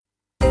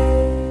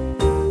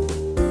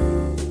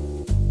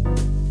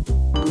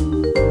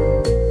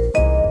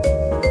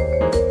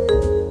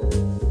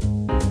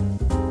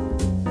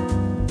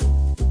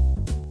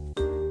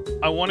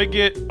want to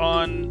get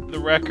on the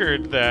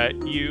record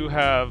that you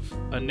have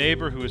a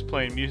neighbor who was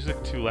playing music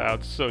too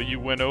loud, so you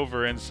went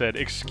over and said,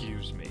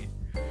 "Excuse me."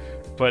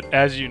 But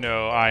as you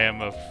know, I am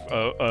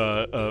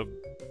a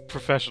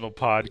professional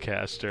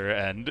podcaster,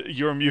 and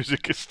your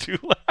music is too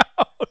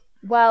loud.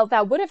 Well,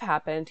 that would have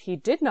happened. He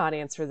did not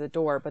answer the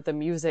door, but the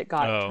music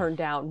got Oh. turned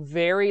down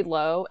very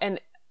low. And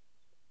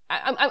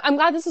I'm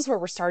glad this is where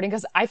we're starting,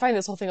 because I find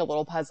this whole thing a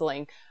little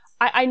puzzling.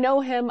 I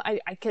know him.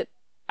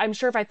 I'm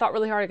sure if I thought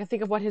really hard, I could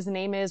think of what his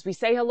name is. We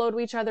say hello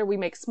to each other. We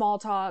make small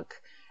talk,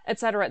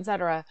 etc.,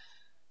 etc.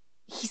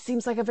 He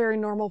seems like a very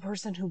normal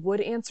person who would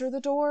answer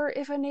the door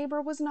if a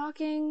neighbor was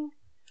knocking.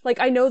 Like,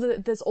 I know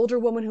that this older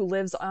woman who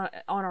lives on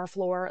our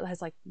floor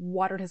has, like,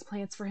 watered his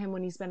plants for him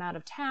when he's been out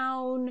of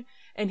town,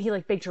 and he,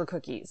 like, baked her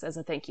cookies as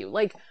a thank you.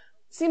 Like,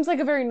 seems like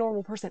a very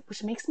normal person,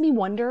 which makes me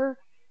wonder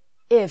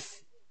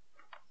if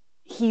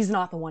he's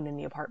not the one in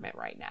the apartment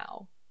right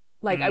now.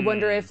 Like, I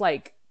wonder if,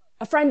 like,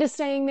 a friend is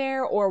staying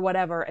there or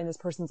whatever, and this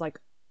person's like,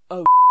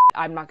 oh,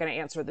 I'm not going to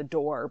answer the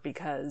door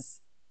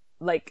because,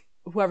 like,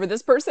 whoever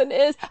this person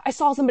is, I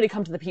saw somebody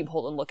come to the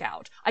peephole and look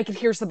out. I could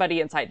hear somebody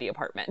inside the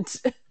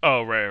apartment.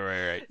 Oh,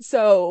 right.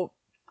 So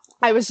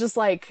I was just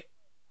like,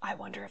 I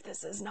wonder if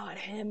this is not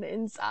him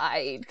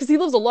inside, because he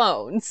lives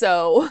alone.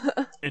 So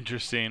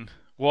Interesting.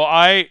 Well,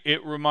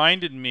 it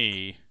reminded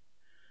me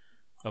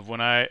of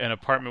an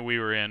apartment we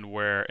were in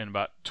where in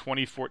about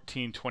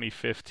 2014,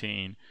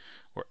 2015,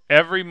 where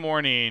every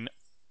morning,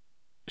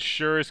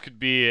 sure as could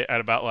be at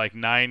about like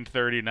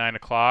 9:30, 9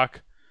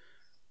 o'clock,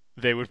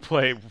 they would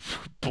play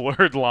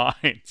Blurred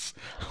Lines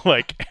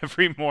like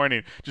every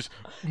morning. Just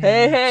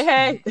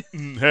hey.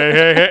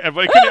 hey. And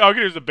like, all I could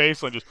hear is the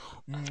bass line, just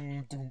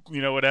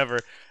whatever.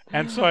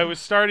 And so I was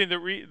starting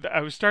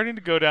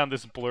to go down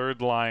this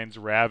Blurred Lines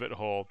rabbit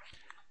hole.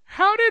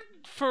 How did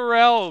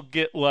Pharrell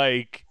get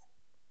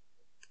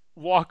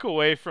walk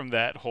away from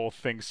that whole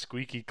thing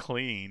squeaky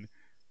clean?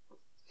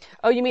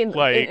 Oh, you mean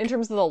like, in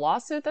terms of the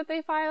lawsuit that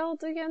they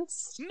filed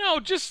against? No,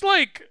 just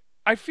like,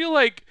 I feel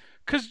like,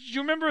 because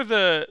you remember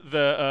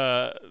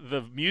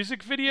the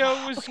music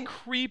video was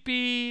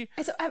creepy.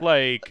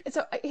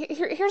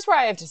 Here's where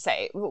I have to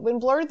say, when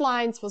Blurred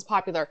Lines was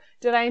popular,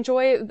 did I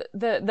enjoy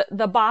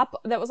the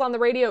bop that was on the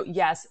radio?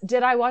 Yes.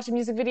 Did I watch a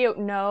music video?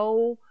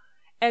 No.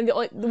 And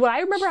what I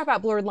remember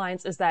about Blurred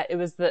Lines is that it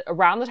was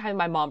around the time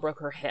my mom broke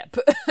her hip.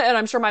 And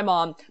I'm sure my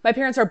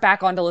parents are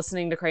back onto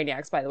listening to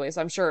Craniacs, by the way.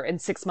 So I'm sure in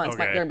 6 months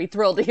they're going to be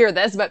thrilled to hear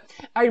this. But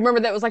I remember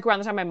that it was like around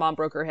the time my mom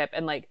broke her hip,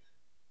 and like,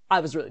 I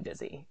was really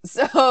busy.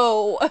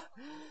 So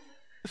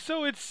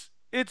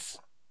it's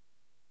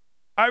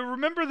I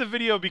remember the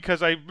video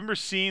because I remember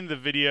seeing the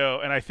video,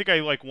 and I think I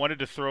like wanted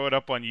to throw it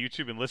up on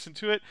YouTube and listen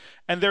to it.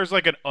 And there's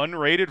like an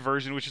unrated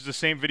version, which is the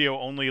same video,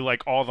 only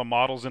like all the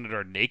models in it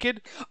are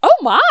naked. Oh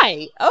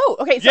my! Oh,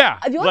 okay. So yeah,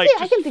 the only thing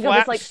I can think of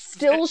is like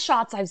still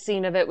shots I've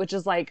seen of it, which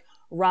is like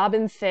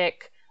Robin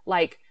Thicke,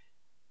 like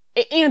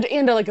and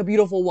like a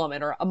beautiful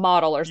woman or a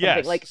model or something.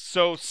 Yes. Like,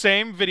 so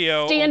same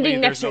video standing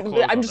next to.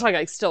 No, I'm just talking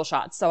like still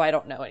shots, so I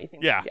don't know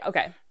anything. Yeah.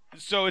 Okay.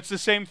 So it's the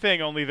same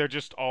thing, only they're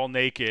just all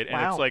naked, and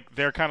Wow. it's like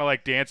they're kind of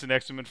like dancing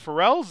next to him, and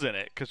Pharrell's in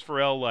it because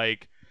Pharrell,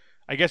 like,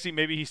 I guess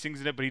maybe he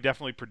sings in it, but he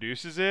definitely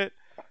produces it,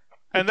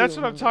 and that's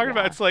what I'm talking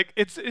about. It's like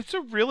it's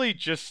a really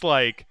just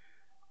like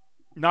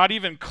not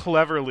even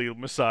cleverly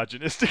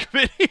misogynistic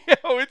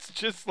video. It's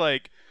just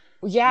like,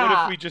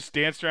 what if we just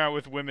danced around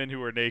with women who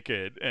were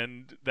naked,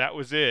 and that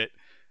was it?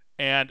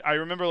 And I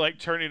remember like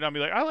turning it on, and be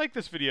like, I like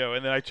this video,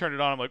 and then I turned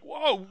it on, I'm like,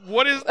 whoa,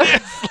 what is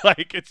this?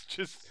 Like, it's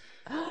just.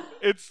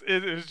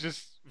 It was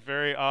just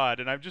very odd,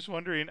 and I'm just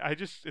wondering. I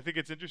think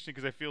it's interesting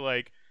because I feel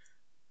like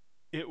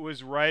it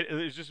was right. It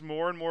was just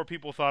more and more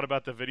people thought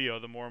about the video,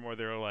 the more and more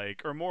they were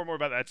like, or more and more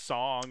about that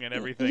song and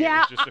everything.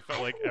 Yeah, it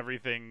felt like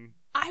everything.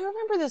 I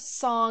remember this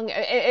song.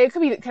 It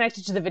could be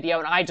connected to the video,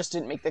 and I just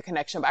didn't make the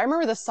connection. But I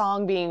remember the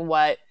song being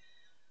what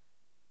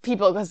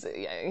people, because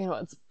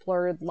it's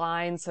Blurred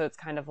Lines, so it's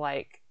kind of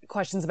like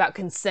questions about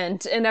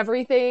consent and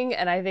everything.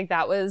 And I think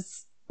that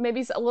was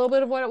maybe a little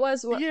bit of what it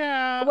was.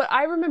 Yeah. What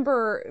I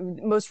remember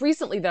most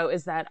recently, though,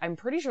 is that I'm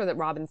pretty sure that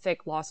Robin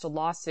Thicke lost a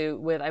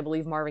lawsuit with, I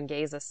believe, Marvin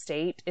Gaye's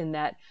estate in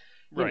that,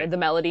 you know, the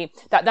melody.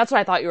 That's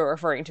what I thought you were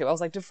referring to. I was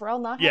like, did Pharrell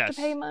not have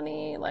to pay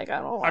money? Like, I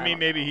don't know. I mean,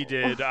 maybe he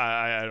did.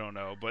 I don't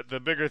know. But the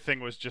bigger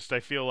thing was just, I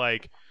feel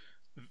like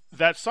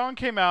that song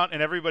came out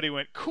and everybody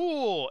went,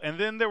 cool. And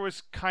then there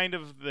was kind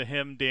of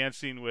him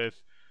dancing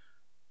with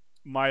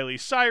Miley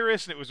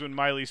Cyrus, and it was when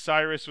Miley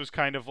Cyrus was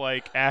kind of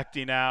like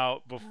acting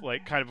out, before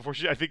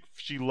I think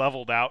she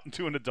leveled out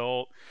into an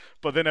adult.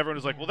 But then everyone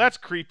was like, well, that's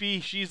creepy.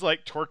 She's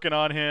like twerking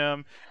on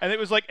him. And it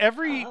was like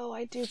every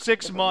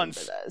 6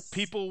 months,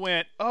 people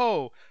went,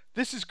 oh,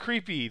 this is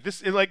creepy.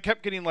 It like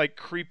kept getting like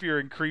creepier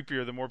and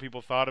creepier the more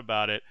people thought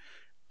about it.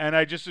 And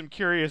I just am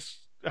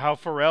curious how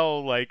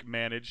Pharrell like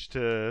managed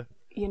to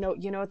you know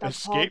what that's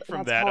escape called?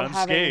 from that's that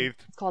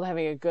unscathed. It's called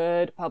having a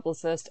good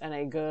publicist and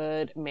a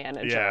good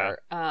manager.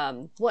 Yeah.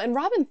 Well, and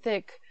Robin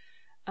Thicke,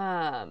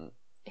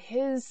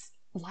 his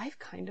life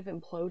kind of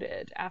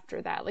imploded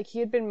after that. Like, he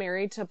had been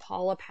married to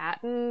Paula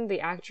Patton,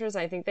 the actress.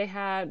 I think they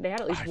had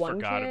at least one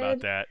kid. I forgot about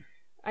that.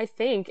 I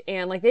think.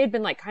 And like, they had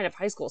been like kind of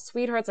high school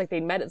sweethearts. Like, they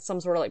met at some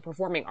sort of like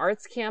performing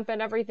arts camp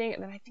and everything.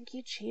 And then I think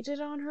he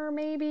cheated on her,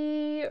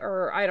 maybe,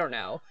 or I don't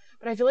know.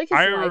 But I feel like his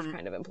life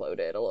kind of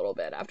imploded a little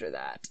bit after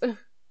that.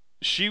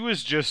 She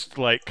was just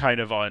like kind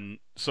of on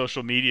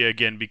social media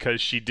again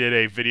because she did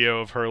a video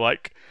of her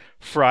like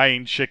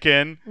frying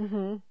chicken.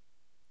 Mm-hmm.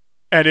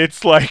 And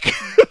it's like,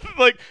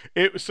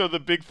 so the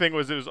big thing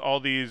was it was all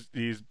these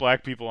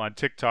black people on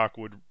TikTok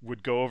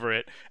would go over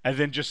it and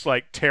then just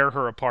like tear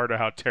her apart of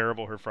how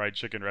terrible her fried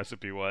chicken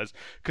recipe was.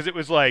 Because it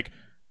was like,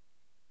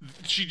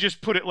 she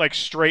just put it like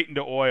straight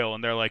into oil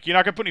and they're like, you're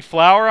not going to put any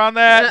flour on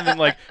that? And then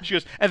like, she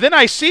goes, and then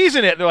I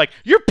season it. And they're like,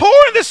 you're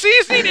pouring the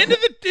seasoning into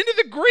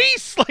the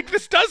grease. Like,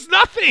 this does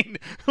nothing.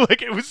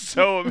 Like, it was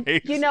so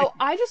amazing. You know,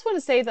 I just want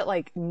to say that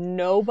like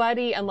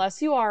nobody,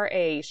 unless you are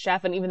a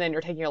chef and even then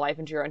you're taking your life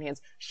into your own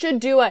hands, should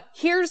do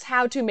here's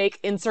how to make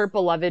insert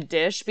beloved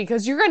dish,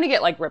 because you're going to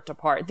get like ripped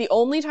apart. The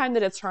only time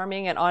that it's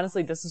charming, and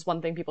honestly, this is one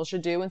thing people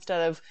should do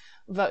instead of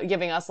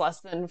giving us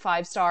less than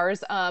 5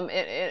 stars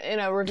in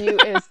a review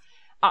is...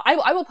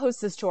 I will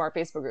post this to our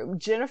Facebook group.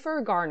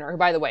 Jennifer Garner, who,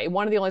 by the way,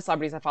 one of the only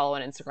celebrities I follow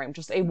on Instagram,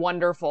 just a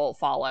wonderful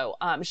follow.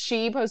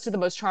 She posted the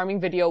most charming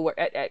video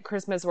at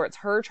Christmas where it's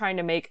her trying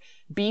to make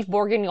beef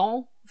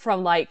bourguignon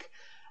from like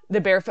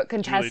the Barefoot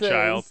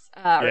Contessa's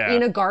or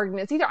Ina Garten.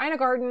 It's either Ina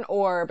Garten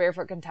or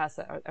Barefoot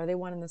Contessa. Are they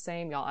one and the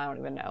same? Y'all, I don't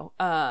even know.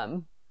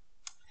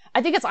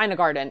 I think it's Ina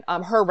Garten,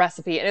 her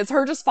recipe, and it's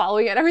her just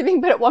following it and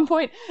everything. But at one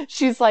point,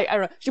 she's like, I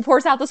don't know, she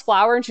pours out this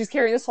flour and she's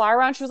carrying this flour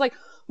around. She was like,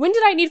 when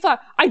did I need flour?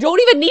 I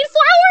don't even need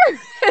flour.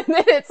 And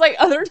then it's like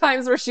other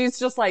times where she's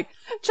just like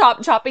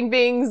chopping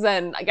things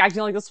and like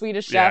acting like the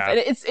Swedish chef. And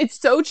it's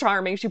so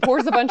charming. She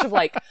pours a bunch of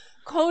like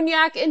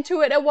cognac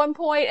into it at one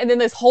point, and then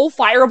this whole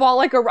fireball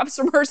like erupts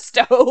from her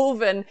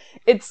stove. And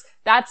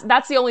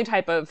that's the only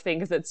type of thing,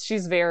 because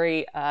she's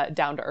very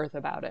down to earth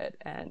about it.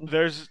 And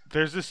there's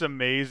this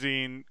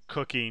amazing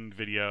cooking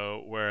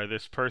video where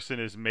this person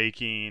is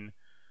making.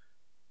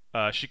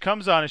 She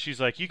comes on and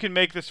she's like, you can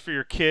make this for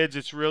your kids.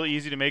 It's really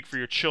easy to make for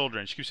your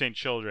children. She keeps saying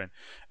children.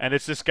 And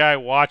it's this guy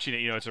watching it.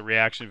 You know, it's a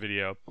reaction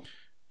video.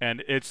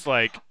 And it's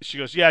like, she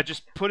goes, yeah,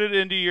 just put it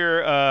into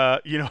your,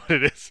 you know what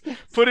it is?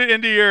 Put it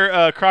into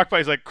your crock pot.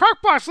 He's like, crock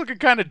pot's looking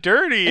kind of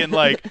dirty. And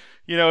like,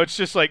 you know, it's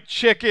just like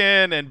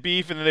chicken and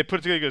beef. And then they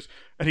put it together. He goes,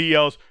 and he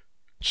yells,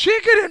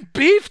 chicken and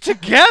beef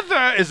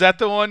together. Is that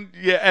the one?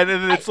 Yeah. And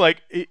then it's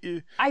like,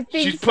 I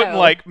think she's putting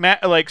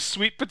like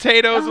sweet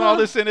potatoes and all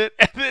this in it.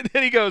 And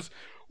then he goes,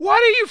 why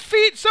do you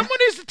feed? Someone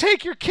needs to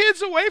take your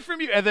kids away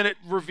from you. And then it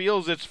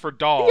reveals it's for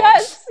dogs.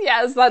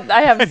 Yes,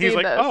 I have seen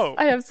like, this. Oh.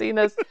 I have seen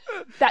this.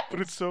 But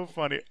it's so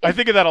funny. I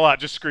think of that a lot,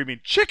 just screaming,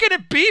 chicken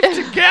and beef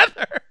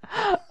together.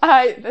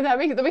 That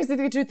makes me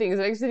think of two things.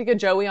 It makes me think of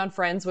Joey on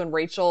Friends when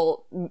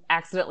Rachel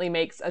accidentally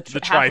makes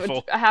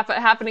half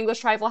an English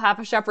trifle, half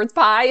a shepherd's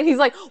pie. And he's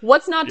like,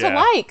 what's not to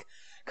like?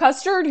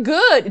 Custard,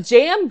 good.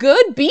 Jam,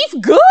 good. Beef,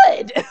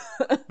 good.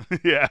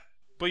 Yeah.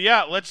 But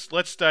yeah,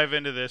 let's dive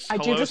into this. I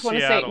Hello, do just want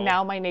to Seattle. say,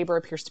 now my neighbor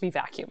appears to be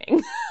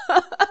vacuuming.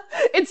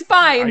 It's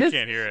fine. I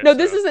can't hear it. No,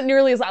 this isn't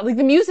nearly as loud. Like,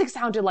 the music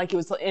sounded like it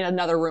was in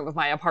another room of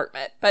my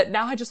apartment. But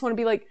now I just want to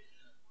be like,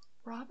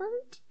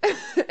 Robert? Is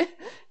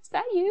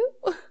that you?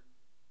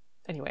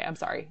 Anyway, I'm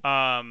sorry.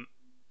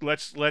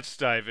 Let's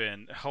dive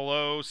in.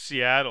 Hello,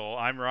 Seattle.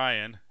 I'm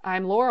Ryan.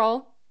 I'm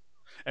Laurel.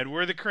 And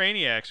we're the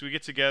Craniacs. We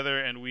get together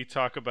and we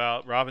talk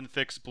about Robin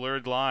Thicke's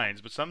Blurred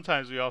Lines, but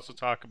sometimes we also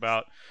talk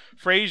about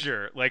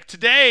Frasier. Like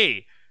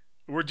today,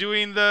 we're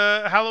doing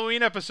the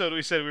Halloween episode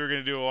we said we were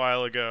going to do a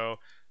while ago,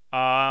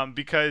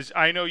 because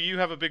I know you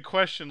have a big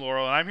question,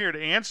 Laurel, and I'm here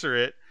to answer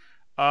it.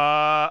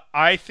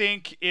 I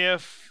think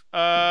if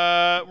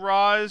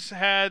Roz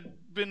had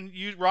been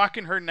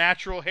rocking her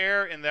natural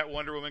hair in that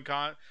Wonder Woman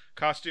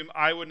costume,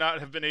 I would not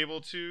have been able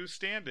to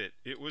stand it.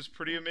 It was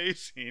pretty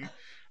amazing.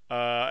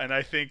 And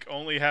I think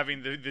only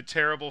having the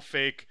terrible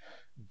fake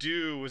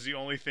do was the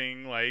only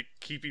thing like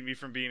keeping me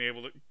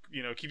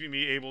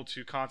able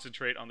to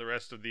concentrate on the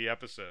rest of the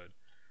episode.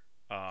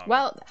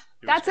 Well,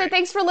 that's it.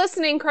 Thanks for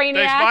listening,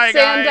 Craniacs. Thanks,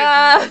 bye,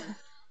 guys.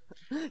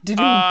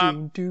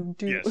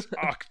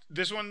 Yes.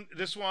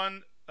 This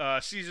one,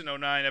 season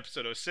 09,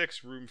 episode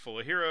 06, Room Full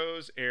of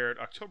Heroes, aired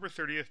October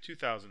 30th,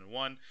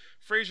 2001.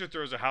 Frasier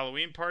throws a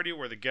Halloween party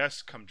where the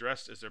guests come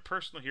dressed as their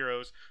personal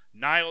heroes.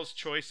 Niles'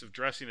 choice of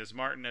dressing as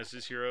Martin as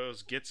his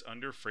heroes gets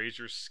under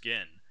Frasier's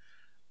skin.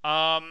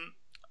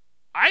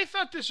 I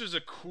thought this was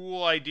a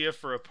cool idea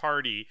for a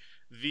party.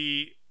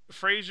 The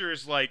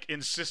Frasier's like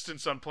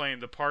insistence on playing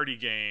the party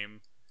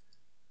game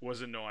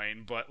was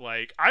annoying, but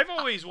like I've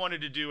always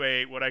wanted to do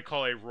what I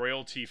call a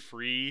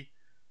royalty-free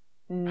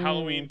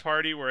Halloween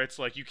party where it's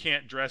like you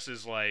can't dress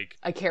as like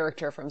a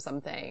character from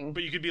something,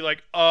 but you could be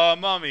like a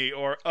mummy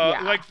or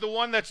like the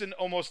one that's in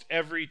almost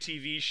every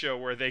TV show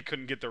where they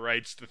couldn't get the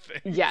rights to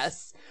things.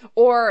 Yes,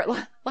 or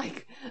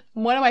like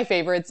one of my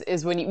favorites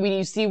is when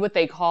you see what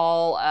they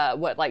call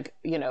what like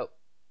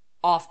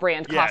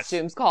off-brand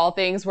costumes call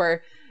things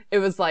where it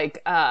was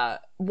like,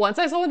 once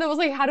I saw one that was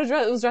like how to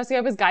dress, it was dressing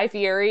up as Guy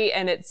Fieri,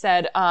 and it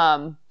said,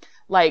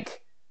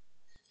 like,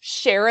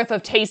 Sheriff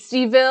of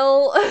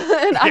Tastyville.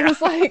 And I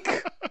was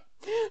like,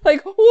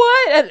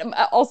 what? And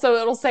also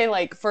it'll say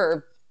like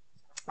for,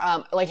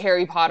 like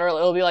Harry Potter,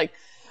 it'll be like,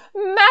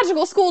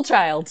 magical school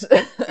child.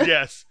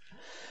 Yes.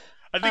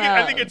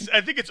 I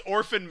think it's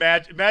orphan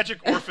magic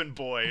orphan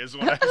boy is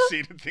what I've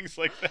seen and things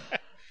like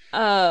that.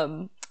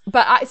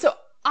 But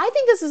I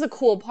think this is a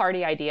cool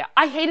party idea.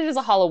 I hate it as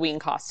a Halloween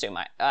costume,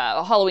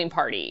 a Halloween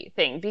party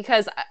thing,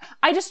 because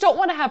I just don't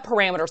want to have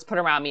parameters put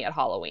around me at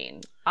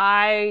Halloween.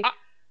 I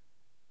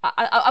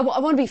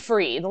want to be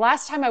free. The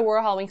last time I wore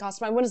a Halloween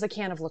costume, I went as a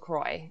can of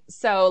LaCroix.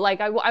 So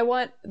like, I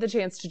want the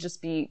chance to just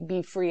be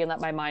free and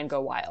let my mind go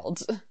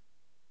wild.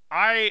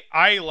 I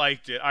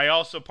liked it. I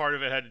also, part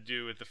of it had to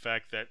do with the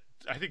fact that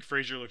I think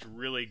Frasier looked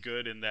really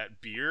good in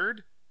that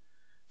beard.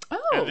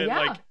 Oh, and then, yeah.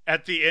 like,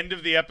 at the end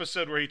of the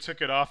episode where he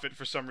took it off, it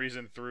for some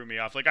reason threw me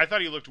off. Like, I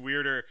thought he looked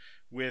weirder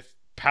with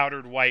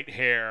powdered white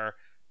hair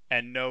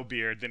and no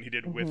beard than he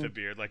did with a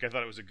beard. Like, I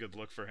thought it was a good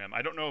look for him.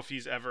 I don't know if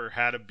he's ever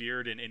had a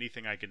beard in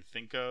anything I can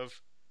think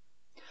of.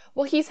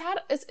 Well,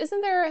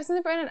 hasn't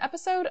there been an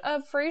episode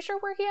of Frasier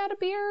where he had a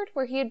beard?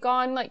 Where he had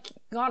gone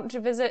to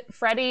visit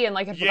Freddie and,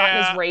 like, had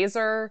forgotten his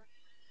razor?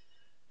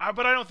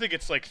 But I don't think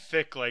it's like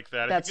thick like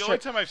that. That's the only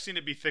time I've seen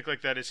it be thick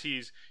like that is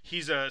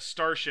he's a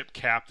starship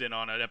captain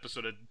on an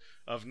episode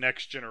of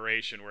Next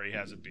Generation where he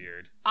has a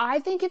beard. I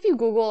think if you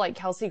Google like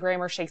Kelsey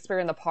Grammer Shakespeare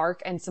in the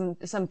Park and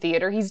some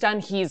theater he's done,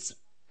 he's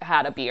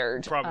had a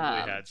beard. Probably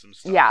had some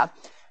stuff. Yeah.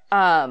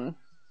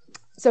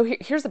 So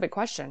here's the big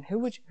question: Who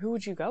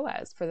would you go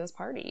as for this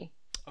party?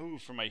 Oh,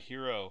 for my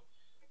hero.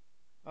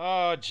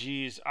 Oh,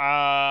 geez.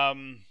 That's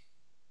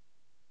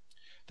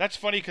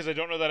funny because I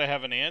don't know that I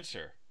have an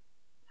answer.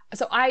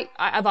 So I've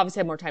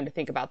obviously had more time to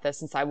think about this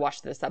since I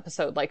watched this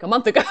episode like a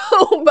month ago,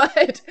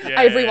 but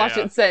I've rewatched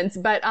it since.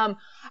 But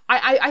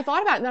I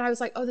thought about it and then I was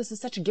like, oh, this is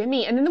such a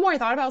gimme. And then the more I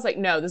thought about it, I was like,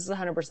 no, this is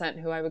 100%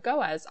 who I would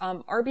go as.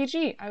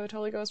 RBG. I would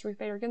totally go as Ruth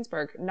Bader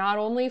Ginsburg. Not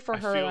only for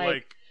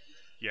her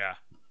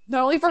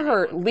not only for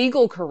her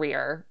legal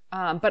career,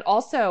 but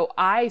also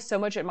I so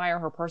much admire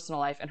her personal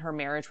life and her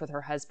marriage with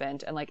her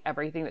husband and like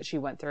everything that she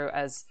went through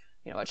as,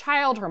 you know, a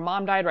child. Her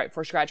mom died right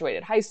before she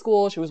graduated high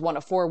school. She was one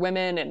of 4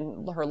 women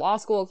in her law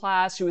school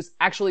class. She was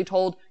actually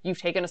told, you've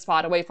taken a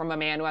spot away from a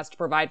man who has to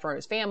provide for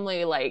his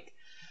family. Like,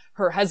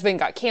 her husband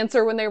got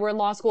cancer when they were in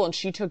law school and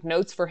she took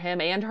notes for him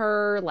and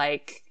her.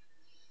 Like,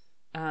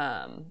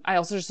 I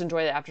also just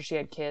enjoy that after she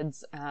had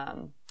kids,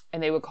 and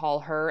they would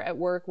call her at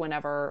work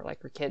whenever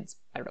like her kids,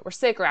 I don't know, were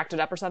sick or acted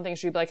up or something.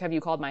 She'd be like, have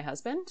you called my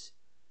husband?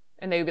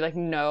 And they would be like,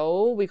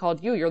 no, we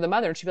called you. You're the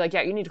mother. And she'd be like,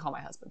 yeah, you need to call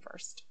my husband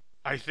first.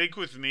 I think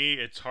with me,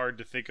 it's hard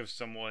to think of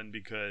someone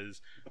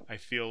because I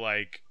feel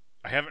like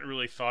I haven't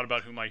really thought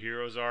about who my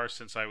heroes are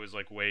since I was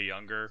like way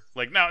younger.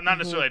 Like now, not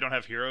necessarily I don't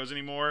have heroes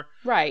anymore.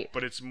 Right.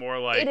 But it's more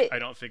like I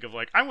don't think of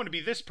like, I want to be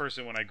this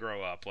person when I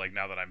grow up, like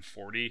now that I'm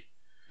 40.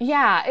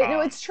 Yeah,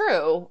 no, it's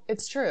true.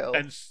 It's true.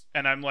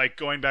 And I'm like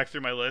going back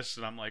through my list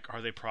and I'm like,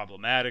 are they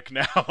problematic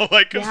now?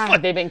 Like, yeah,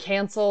 have they been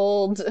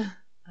canceled?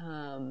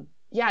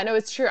 Yeah, no,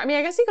 it's true. I mean,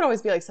 I guess you could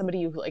always be like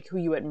somebody who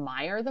you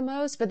admire the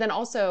most, but then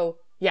also,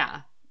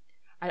 yeah,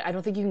 I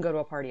don't think you can go to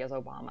a party as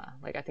Obama.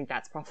 Like, I think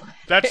that's problematic.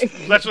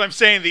 That's what I'm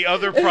saying. The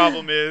other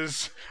problem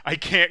is I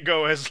can't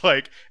go as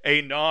like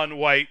a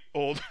non-white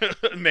old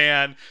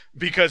man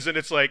because then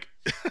it's like,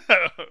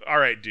 all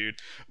right, dude.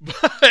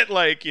 But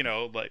like, you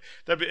know, like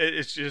that.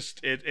 It's just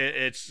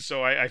it's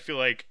so I feel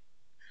like,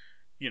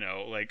 you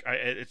know, like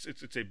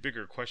it's a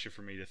bigger question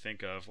for me to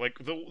think of. Like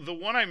the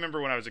one I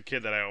remember when I was a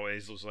kid that I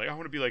always was like, I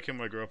want to be like him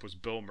when I grow up was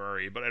Bill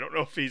Murray, but I don't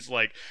know if he's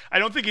like, I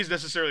don't think he's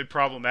necessarily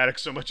problematic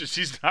so much as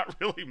he's not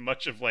really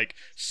much of like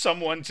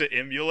someone to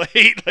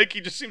emulate. Like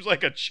he just seems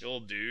like a chill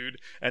dude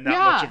and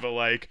not much of a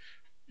like,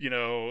 you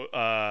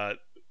know,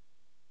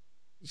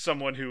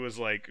 someone who was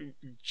like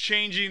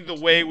changing the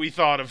way we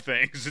thought of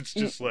things. It's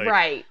just like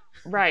right.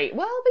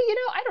 Well, but you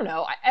know, I don't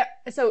know.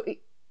 So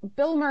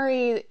Bill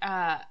Murray,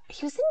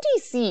 he was in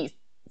DC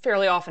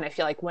fairly often, I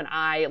feel like, when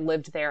I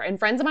lived there. And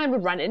friends of mine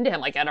would run into him,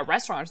 like, at a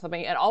restaurant or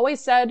something, and always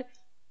said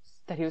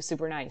that he was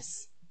super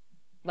nice.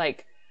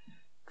 Like,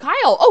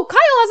 Kyle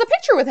has a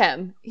picture with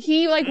him.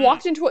 He, like,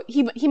 walked into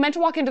he meant to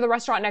walk into the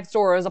restaurant next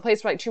door. It was a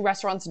place where, like, 2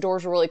 restaurants'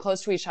 doors were really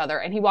close to each other.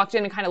 And he walked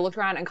in and kind of looked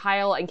around, and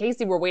Kyle and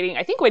Casey were waiting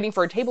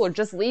for a table or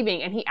just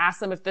leaving. And he asked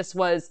them if this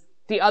was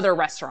the other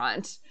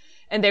restaurant.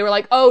 And they were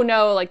like, oh,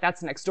 no, like,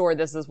 that's next door.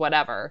 This is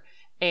whatever.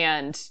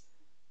 And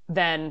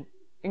then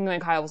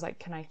Kyle was like,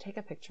 can I take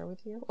a picture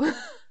with you?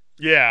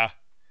 Yeah.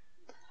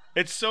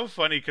 It's so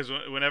funny because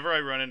whenever I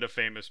run into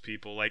famous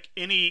people, like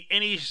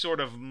any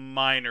sort of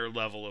minor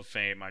level of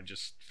fame, I'm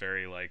just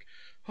very like,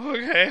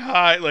 okay,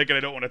 hi. Like, and I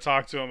don't want to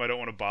talk to them. I don't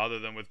want to bother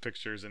them with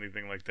pictures,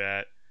 anything like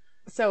that.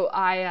 So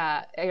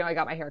I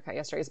got my haircut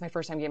yesterday. It's my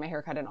first time getting my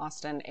haircut in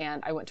Austin.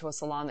 And I went to a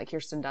salon that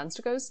Kirsten Dunst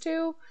goes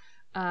to.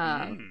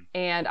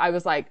 And I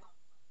was like,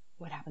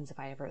 what happens if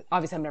I ever,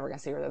 obviously I'm never going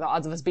to see her. The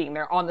odds of us being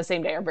there on the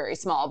same day are very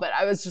small, but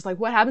I was just like,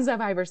 what happens if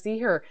I ever see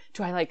her?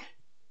 Do I like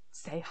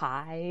say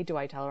hi? Do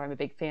I tell her I'm a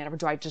big fan of her?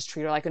 Do I just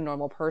treat her like a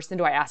normal person?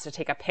 Do I ask to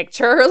take a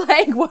picture?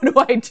 Like, what do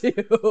I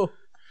do?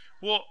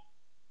 Well,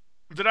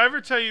 did I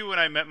ever tell you when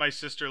I met my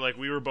sister, like,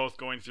 we were both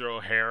going through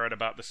O'Hare at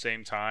about the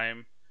same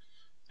time?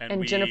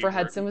 And Jennifer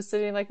Hudson was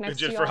sitting like next to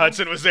Jennifer y'all?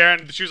 Hudson was there,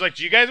 and she was like,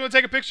 "Do you guys want to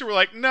take a picture?" We're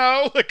like,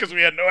 "No," because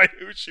we had no idea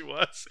who she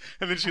was.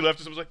 And then she left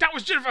us and was like, "That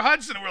was Jennifer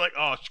Hudson," and we're like,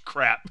 "Oh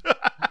crap."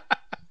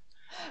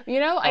 You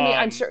know, I mean,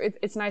 I'm sure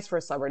it's nice for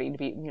a celebrity to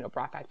be, you know,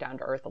 brought back down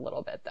to earth a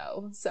little bit,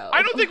 though. So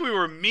I don't think we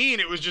were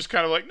mean. It was just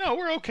kind of like, no,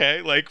 we're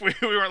okay. Like we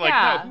weren't like,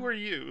 no, who are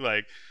you?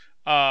 Like,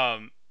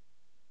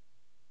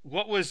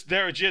 what was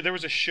there? There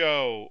was a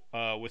show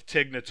with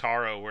Tig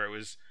Notaro where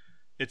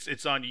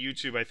it's on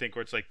YouTube, I think,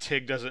 where it's like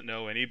Tig doesn't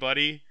know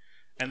anybody,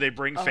 and they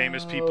bring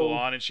famous people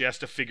on, and she has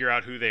to figure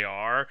out who they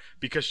are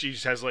because she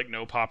has like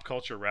no pop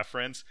culture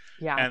reference.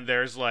 Yeah. And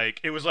there's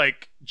like, it was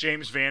like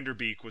James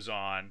Vanderbeek was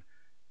on.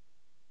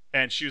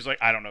 And she was like,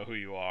 "I don't know who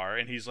you are."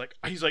 And he's like,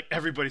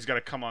 "Everybody's got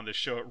to come on this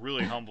show. It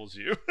really humbles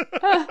you."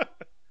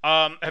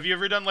 Have you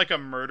ever done like a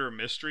murder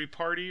mystery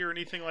party or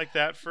anything like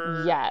that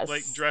for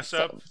like dress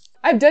up?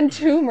 I've done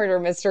 2 murder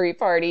mystery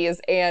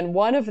parties, and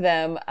one of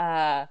them,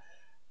 I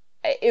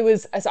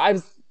was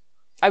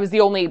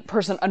the only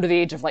person under the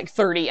age of like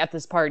 30 at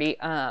this party.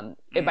 My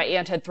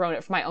aunt had thrown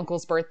it for my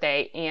uncle's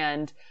birthday,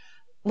 and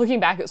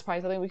looking back, it was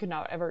probably something we could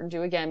not ever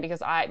do again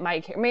because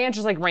my aunt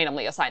just like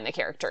randomly assigned the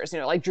characters, you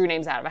know, like drew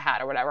names out of a hat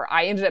or whatever.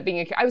 I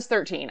was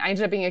 13. I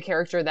ended up being a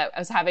character that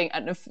was having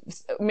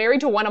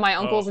married to one of my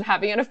uncles and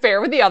having an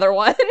affair with the other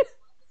one.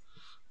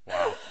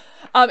 Wow.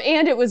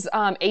 And it was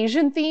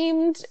Asian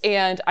themed,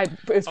 and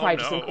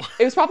it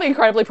was probably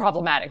incredibly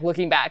problematic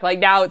looking back. Like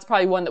now, it's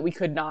probably one that we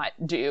could not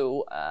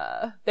do.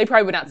 They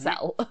probably would not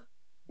sell.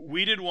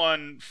 We did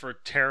one for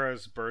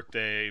Tara's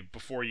birthday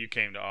before you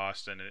came to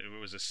Austin. It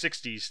was a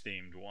 60s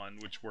themed one,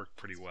 which worked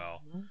pretty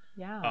well.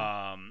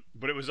 Yeah.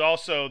 But it was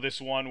also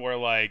this one where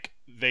like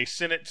they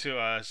sent it to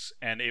us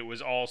and it was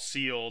all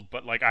sealed,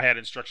 but like I had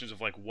instructions of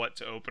like what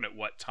to open at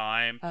what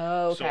time.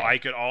 Oh, okay. So I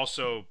could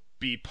also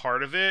be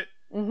part of it.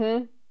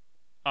 Mm-hmm.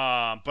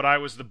 But I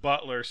was the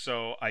butler,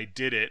 so I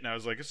did it, and I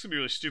was like, "This would be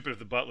really stupid if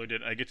the butler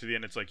did it." And I get to the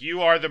end, it's like,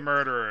 "You are the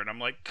murderer," and I'm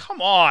like,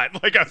 "Come on!"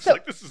 Like I was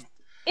like, "This is."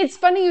 It's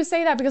funny you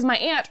say that because my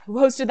aunt who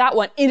hosted that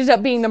one ended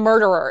up being the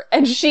murderer,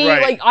 and she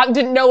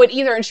didn't know it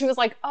either, and she was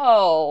like,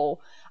 "Oh."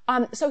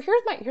 So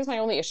here's my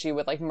only issue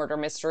with like murder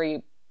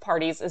mystery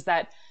parties is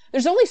that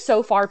there's only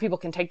so far people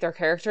can take their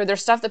character.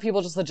 There's stuff that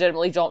people just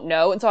legitimately don't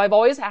know, and so I've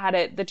always had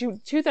it. The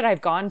two that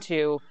I've gone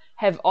to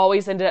have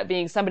always ended up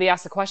being somebody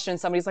asks a question,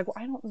 somebody's like, "Well,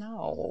 I don't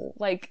know.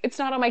 Like, it's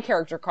not on my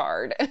character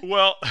card."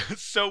 Well,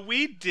 so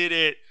we did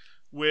it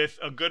with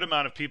a good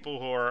amount of people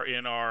who are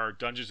in our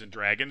Dungeons and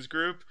Dragons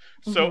group.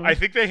 So I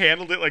think they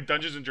handled it like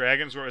Dungeons and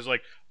Dragons, where it was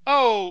like,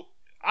 "Oh,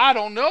 I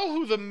don't know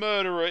who the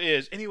murderer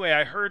is. Anyway,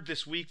 I heard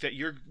this week that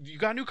you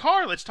got a new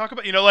car. Let's talk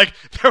about," like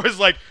there was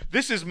like,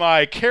 this is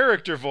my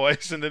character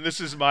voice, and then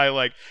this is my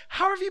like,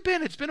 "How have you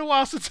been? It's been a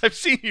while since I've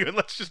seen you, and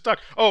let's just talk.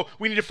 Oh,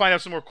 we need to find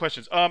out some more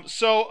questions.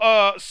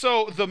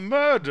 So the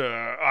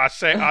murder, I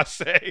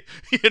say,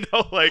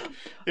 like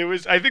it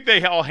was. I think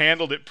they all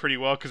handled it pretty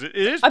well because it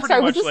is. I'm sorry,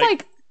 was this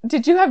like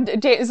did you have?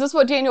 Is this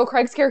what Daniel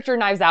Craig's character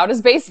Knives Out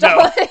is based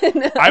on?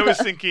 I was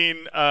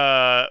thinking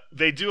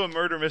they do a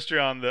murder mystery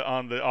on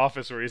the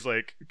Office where he's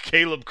like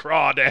Caleb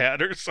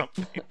Crawdad or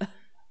something.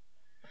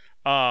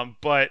 I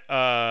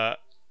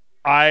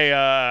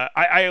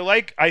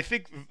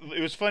think it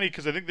was funny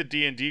because I think the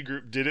D&D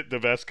group did it the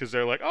best because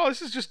they're like, "Oh,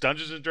 this is just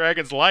Dungeons and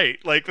Dragons light.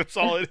 Like that's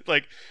all it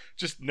like,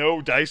 just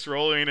no dice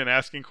rolling and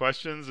asking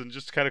questions and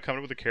just kind of coming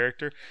up with a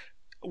character."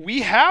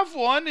 We have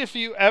one. If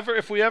we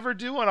ever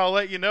do one, I'll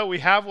let you know. We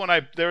have one.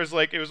 It was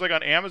like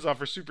on Amazon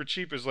for super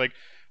cheap. It was like,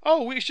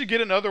 "Oh, we should get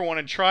another one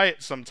and try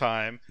it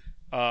sometime."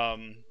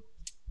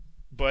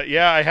 But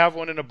yeah, I have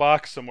one in a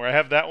box somewhere. I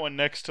have that one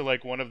next to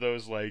like one of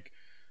those like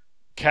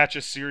catch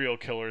a serial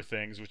killer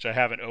things, which I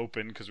haven't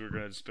opened because we're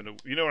gonna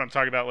spend. You know what I'm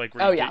talking about? Like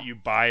where you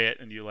buy it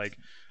and you like.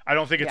 I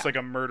don't think it's like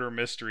a murder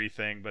mystery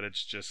thing, but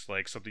it's just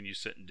like something you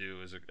sit and do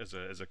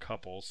as a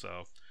couple.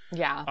 So.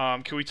 Yeah.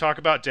 Can we talk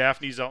about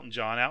Daphne's Elton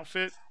John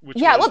outfit?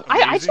 Let's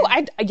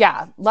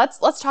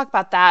talk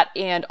about that,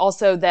 and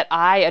also that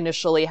I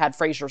initially had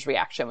Frasier's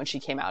reaction when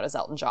she came out as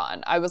Elton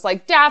John. I was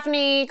like,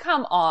 "Daphne,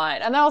 come on,"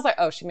 and then I was like,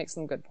 "Oh, she makes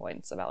some good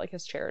points about like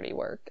his charity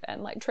work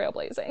and like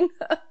trailblazing."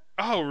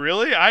 Oh,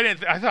 really? I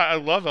thought I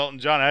love Elton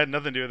John. I had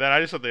nothing to do with that.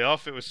 I just thought the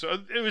outfit was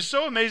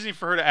so amazing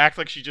for her to act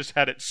like she just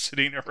had it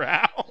sitting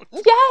around.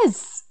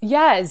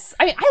 Yes.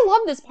 I mean, I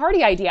love this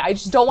party idea. I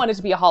just don't want it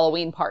to be a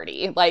Halloween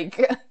party. Like,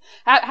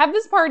 have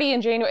this party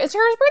in January. It's her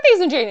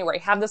birthday's in January.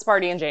 Have this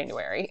party in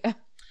January.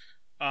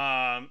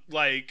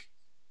 Like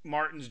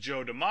Martin's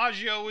Joe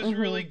DiMaggio was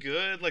really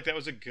good. Like that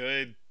was a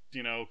good,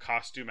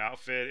 costume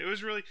outfit. It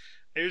was really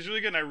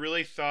good. And I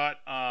really thought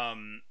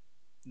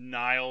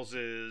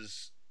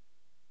Niles's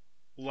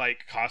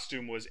like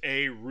costume was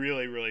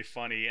really, really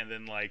funny, and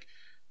then like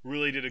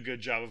really did a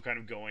good job of kind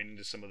of going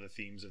into some of the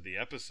themes of the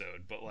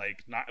episode. But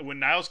like when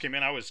Niles came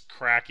in, I was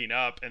cracking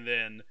up, and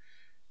then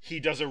he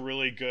does a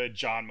really good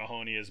John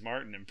Mahoney as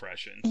Martin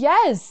impression.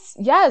 Yes.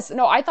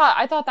 No, I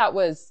thought that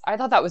was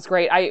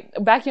great.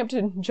 Backing up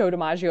to Joe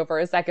DiMaggio for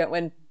a second,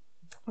 when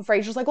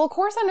Frasier's like, well, of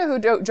course I know who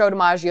Joe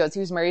DiMaggio is. He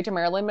was married to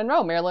Marilyn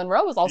Monroe. Marilyn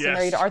Monroe was also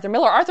married to Arthur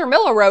Miller. Arthur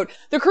Miller wrote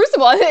The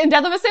Crucible and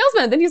Death of a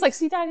Salesman. And then he's like,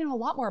 see, Dad, I know a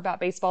lot more about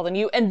baseball than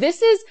you. And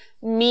this is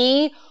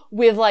me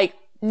with like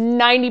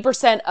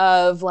 90%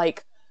 of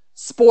like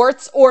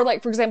sports, or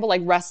like, for example,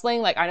 like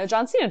wrestling. Like, I know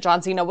John Cena.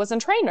 John Cena was in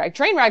Trainwreck.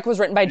 Trainwreck was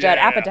written by Judd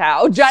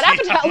Apatow. Judd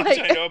Apatow. How much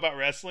I know about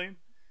wrestling?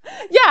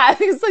 Yeah.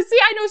 It's like, see,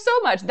 I know so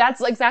much.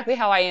 That's exactly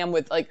how I am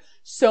with like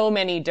so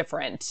many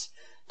different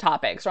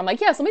topics, where I'm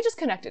like, yes, let me just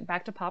connect it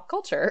back to pop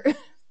culture.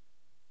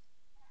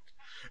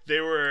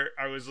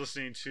 I was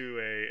listening to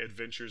a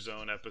Adventure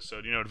Zone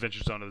episode. You know,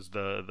 Adventure Zone is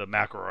the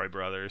McElroy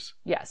brothers.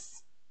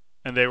 Yes.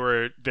 And they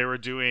were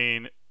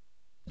doing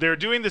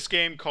this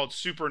game called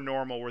Super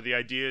Normal, where the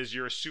idea is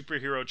you're a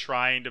superhero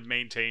trying to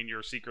maintain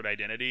your secret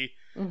identity,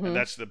 and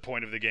that's the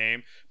point of the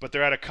game. But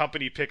they're at a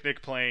company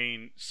picnic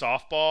playing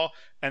softball,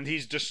 and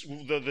he's just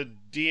the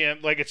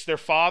DM, like, it's their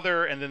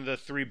father, and then the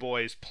three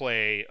boys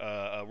play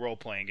a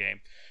role-playing game.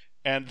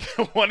 And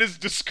the one is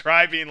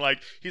describing,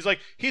 like, he's like,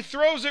 he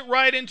throws it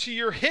right into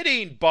your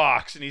hitting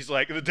box. And he's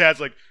like, the dad's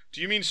like, do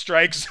you mean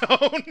strike zone?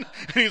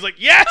 And he's like,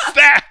 yes,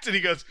 that. And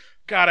he goes,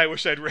 God, I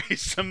wish I'd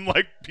raised some,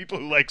 like, people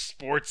who like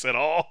sports at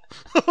all.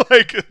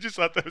 Like, I just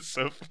thought that was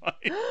so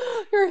funny.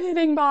 Your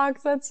hitting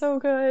box, that's so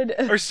good.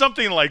 Or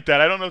something like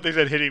that. I don't know if they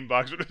said hitting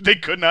box, but they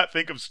could not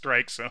think of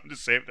strike zone to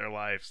save their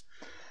lives.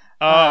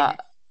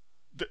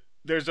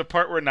 There's a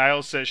part where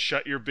Niles says,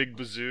 shut your big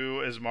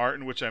bazoo as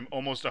Martin, which I'm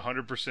almost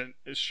 100%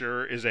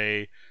 sure is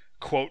a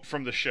quote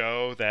from the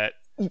show that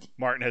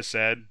Martin has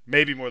said,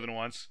 maybe more than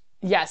once.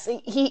 Yes,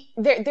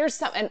 there's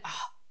some, and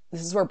this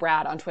is where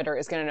Brad on Twitter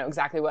is going to know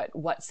exactly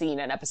what scene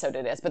and episode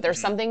it is, but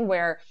there's something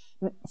where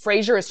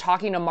Frasier is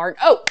talking to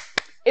Martin. Oh,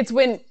 it's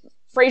when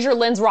Frasier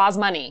lends Roz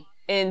money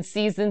in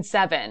season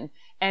 7,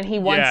 and he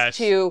wants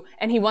to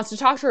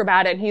talk to her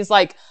about it, and he's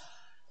like,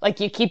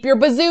 you keep your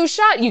bazoo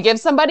shut. You give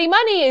somebody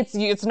money.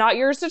 It's not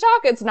yours to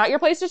talk. It's not your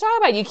place to talk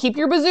about. You keep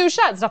your bazoo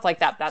shut. Stuff like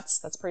that.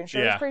 That's pretty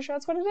sure. Yeah. Pretty sure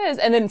that's what it is.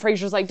 And then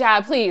Frasier's like,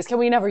 Dad, please, can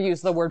we never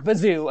use the word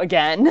bazoo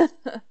again?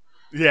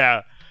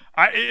 Yeah.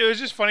 It was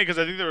just funny because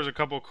I think there was a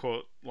couple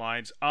quote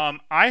lines.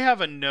 I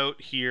have a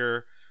note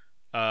here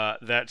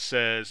that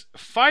says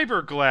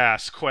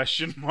fiberglass ?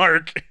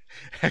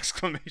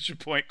 Exclamation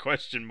point ?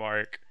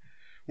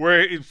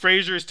 Where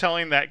Frasier is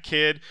telling that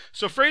kid.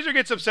 So Frasier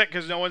gets upset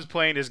because no one's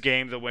playing his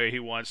game the way he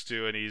wants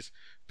to, and he's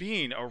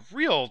being a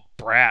real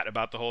brat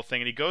about the whole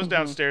thing. And he goes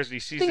downstairs and he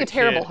sees being the a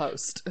terrible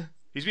host.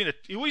 He's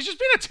just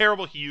being a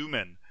terrible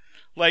human.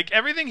 Like,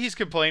 everything he's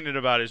complaining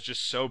about is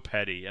just so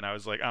petty. And I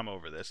was like, I'm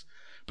over this.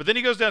 But then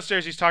he goes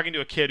downstairs. He's talking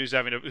to a kid who's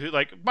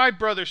my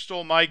brother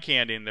stole my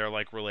candy, and they're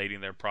like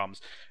relating their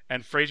problems.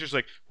 And Frasier's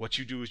like, what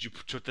you do is you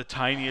put the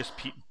tiniest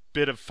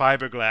bit of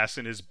fiberglass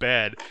in his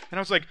bed. And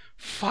I was like,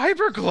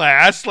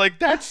 fiberglass? Like,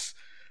 that's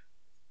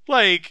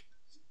like,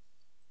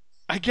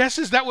 I guess,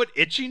 is that what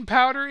itching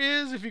powder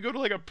is? If you go to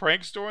like a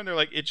prank store and they're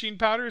like, itching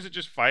powder, is it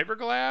just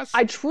fiberglass?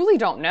 I truly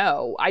don't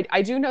know.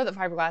 I do know that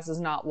fiberglass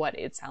is not what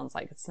it sounds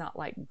like. It's not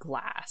like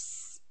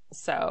glass.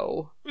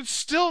 So it's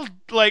still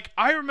like,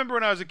 I remember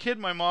when I was a kid,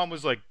 my mom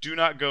was like, do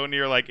not go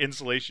near like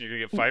insulation, you're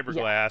gonna get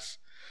fiberglass.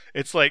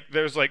 Yeah. It's like,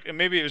 there's like,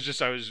 maybe it was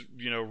just, I was,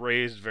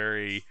 raised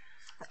very.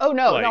 Oh,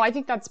 no, I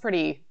think that's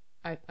pretty,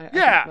 I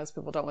think most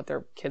people don't want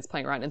their kids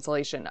playing around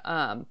insulation.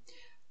 I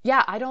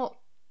don't,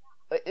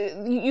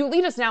 you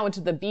lead us now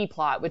into the B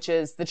plot, which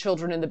is the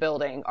children in the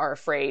building are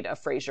afraid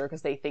of Frasier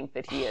because they think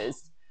that he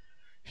is.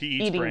 He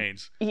eats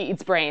brains. He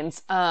eats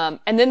brains. And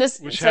then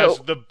which has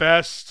the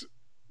best,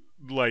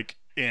 like,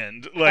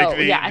 end. Like,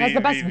 it has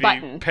the best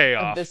button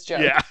payoff of this joke.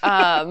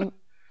 Yeah.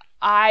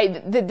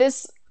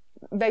 This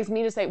begs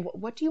me to say,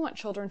 what do you want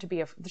children to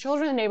be? The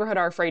children in the neighborhood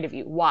are afraid of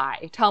you.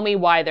 Why? Tell me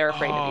why they're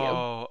afraid of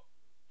you.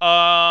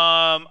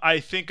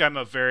 I think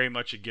I'm very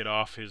much a get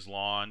off his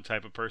lawn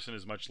type of person,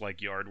 as much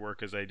like yard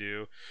work as I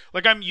do.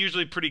 Like, I'm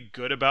usually pretty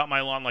good about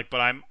my lawn, like, but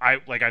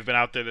I've been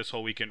out there this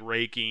whole weekend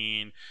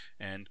raking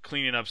and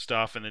cleaning up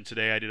stuff, and then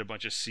today I did a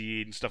bunch of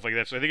seed and stuff like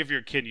that. So I think if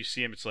you're a kid and you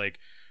see him, it's like,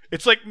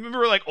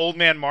 remember like Old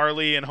Man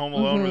Marley and Home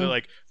Alone, where they're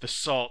like, the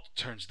salt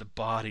turns the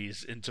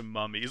bodies into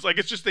mummies. Like,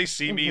 it's just, they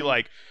see me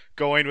like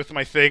going with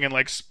my thing and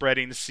like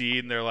spreading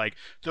seed, and they're like,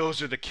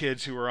 those are the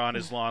kids who were on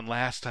his lawn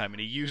last time, and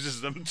he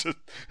uses them to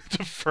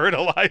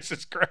fertilize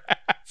his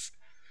grass.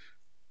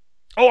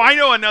 Oh, I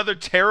know another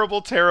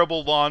terrible,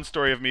 terrible lawn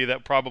story of me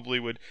that probably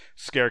would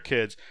scare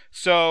kids.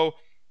 So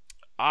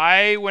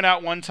I went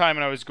out one time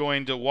and I was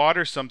going to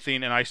water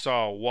something, and I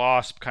saw a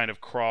wasp kind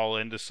of crawl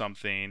into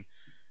something.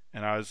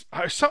 And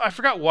I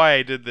forgot why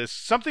I did this.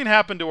 Something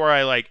happened to where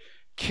I like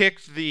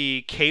kicked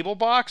the cable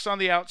box on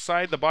the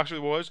outside, the box where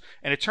it was,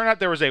 and it turned out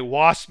there was a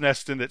wasp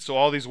nest in it. So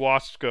all these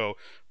wasps go,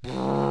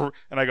 and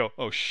I go,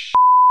 oh shit.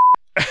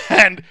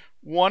 And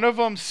one of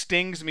them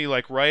stings me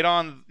like right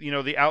on,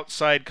 the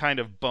outside kind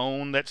of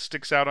bone that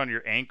sticks out on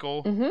your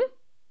ankle.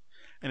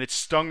 And it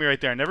stung me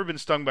right there. I've never been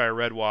stung by a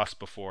red wasp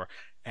before.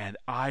 And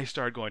I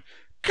started going,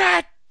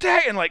 God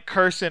dang, and like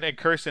cursing and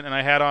cursing. And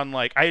I had on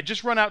like, I had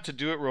just run out to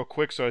do it real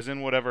quick. So I was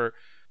in whatever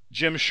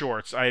gym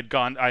shorts I had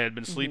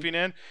been sleeping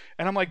in.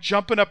 And I'm like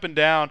jumping up and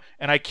down.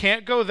 And I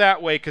can't go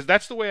that way because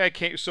that's the way I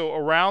came. So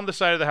around the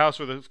side of the house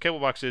where the cable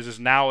box is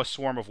now a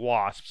swarm of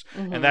wasps.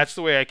 And that's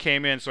the way I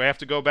came in. So I have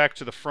to go back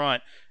to the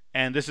front.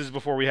 And this is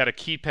before we had a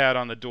keypad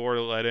on the door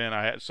to let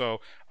in.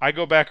 So I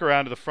go back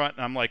around to the front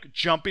and I'm like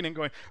jumping and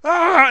going,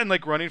 and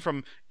like running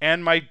from,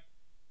 and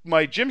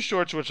my gym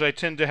shorts, which I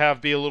tend to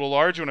have be a little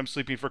large when I'm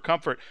sleeping for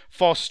comfort,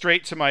 fall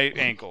straight to my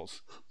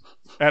ankles.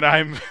 And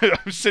I'm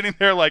sitting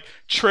there like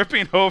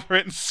tripping over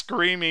it and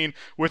screaming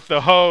with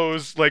the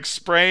hose, like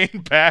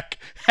spraying back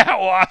at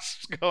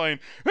wasps going,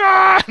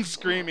 and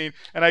screaming.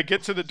 And I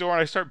get to the door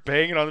and I start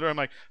banging on the door. I'm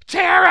like,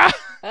 Tara,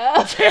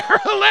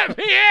 let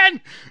me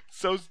in.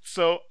 So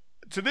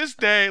to this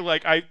day,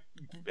 like I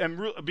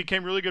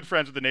became really good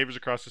friends with the neighbors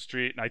across the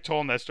street, and I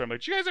told them that story. I'm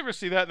like, "Did you guys ever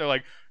see that?" And they're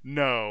like,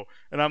 "No."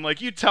 And I'm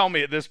like, "You tell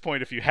me at this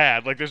point if you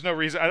had. Like, there's no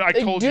reason." I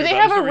told you. Do they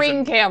have a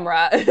Ring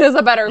camera? Is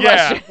a better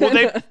question.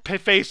 Well, they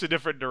face a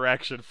different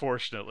direction,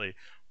 fortunately.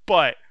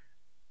 But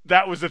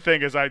that was the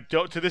thing. Is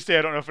to this day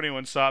I don't know if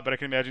anyone saw it, but I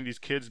can imagine these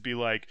kids be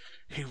like,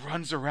 he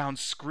runs around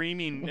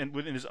screaming and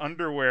within his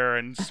underwear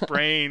and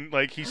spraying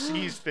like he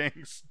sees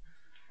things.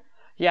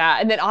 Yeah,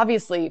 and then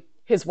obviously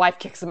his wife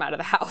kicks him out of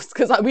the house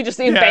because we just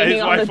see him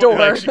banging on the door.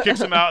 Like, she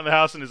kicks him out in the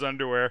house in his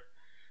underwear.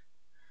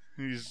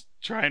 He's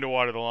trying to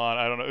water the lawn.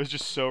 I don't know. It was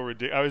just so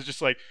ridiculous. I was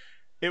just like,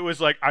 it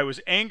was like I was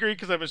angry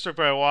because I've been struck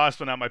by a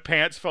wasp, and now my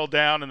pants fell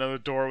down, and then the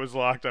door was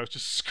locked. I was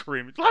just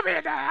screaming, "Let me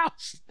in the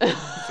house!"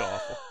 It's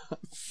awful.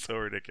 It's so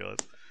ridiculous.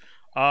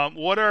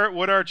 What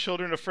are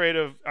children afraid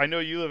of? I know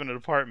you live in an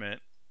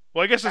apartment.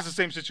 Well, I guess it's the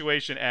same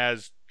situation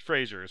as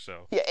Frasier,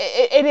 so yeah,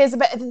 it is.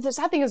 But the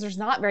sad thing is, there's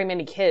not very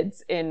many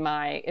kids in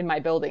my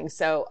building.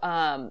 So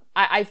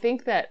I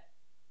think that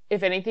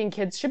if anything,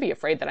 kids should be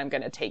afraid that I'm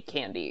going to take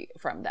candy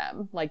from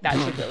them. Like that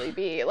should really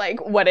be like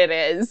what it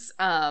is.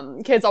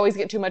 Kids always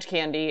get too much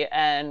candy,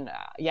 and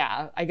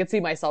yeah, I could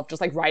see myself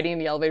just like riding in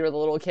the elevator with a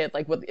little kid,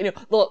 like with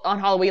on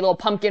Halloween, little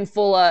pumpkin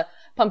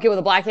with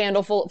a black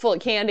handle full of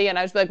candy, and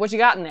I was like, "What you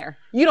got in there?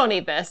 You don't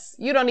need this.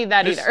 You don't need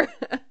that either."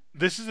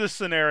 This is the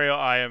scenario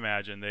I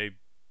imagine. They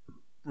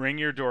ring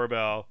your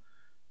doorbell,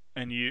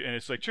 and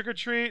it's like trick or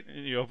treat,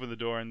 and you open the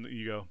door and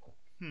you go,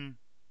 and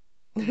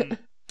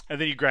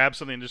then you grab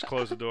something and just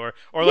close the door,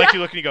 or like you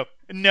look and you go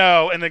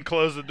no, and then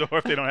close the door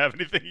if they don't have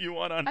anything you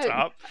want on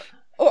top.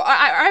 Or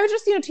I would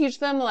just teach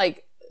them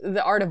like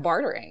the art of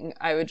bartering.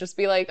 I would just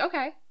be like,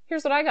 okay,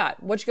 here's what I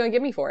got. What you gonna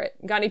give me for it?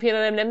 Got any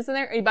peanut M&Ms in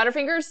there? Any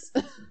Butterfingers?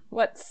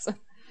 What's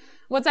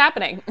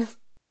happening?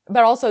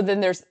 But also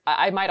then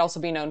I might also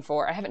be known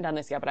for, I haven't done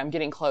this yet, but I'm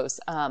getting close.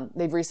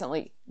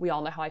 We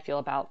all know how I feel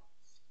about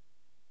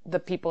the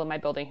people in my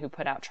building who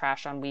put out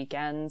trash on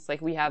weekends.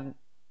 Like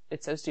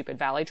it's so stupid,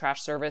 Valley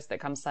Trash Service that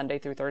comes Sunday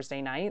through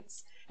Thursday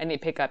nights, and they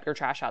pick up your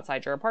trash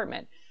outside your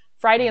apartment.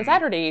 Friday and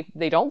Saturday,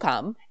 they don't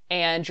come,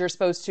 and you're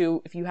supposed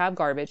to, if you have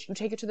garbage, you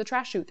take it to the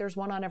trash chute. There's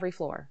one on every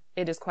floor.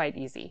 It is quite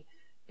easy.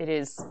 It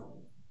is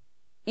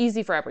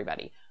easy for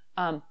everybody.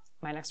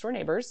 My next door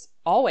neighbors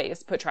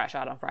always put trash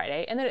out on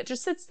Friday, and then it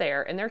just sits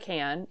there in their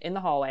can in the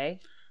hallway,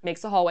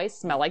 makes the hallway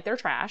smell like their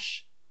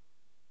trash.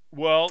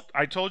 Well,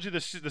 I told you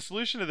the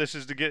solution to this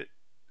is to get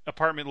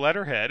apartment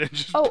letterhead and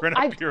just print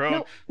up your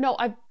own. No,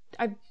 I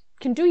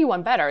can do you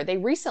one better. They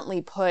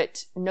recently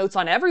put notes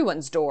on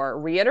everyone's door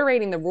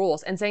reiterating the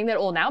rules and saying that it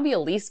will now be a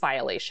lease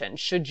violation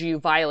should you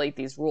violate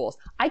these rules.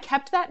 I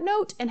kept that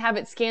note and have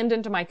it scanned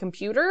into my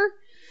computer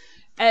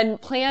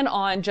and plan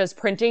on just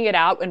printing it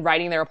out and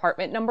writing their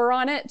apartment number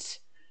on it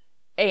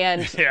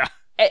and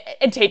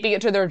and taping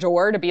it to their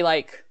door to be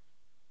like,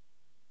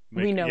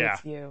 we know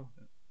it's you.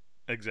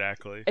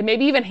 Exactly. And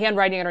maybe even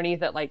handwriting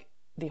underneath it, like,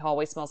 the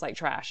hallway smells like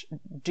trash.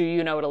 Do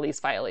you know what a lease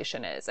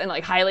violation is? And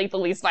like highlight the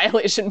lease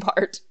violation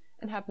part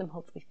and have them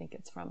hopefully think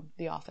it's from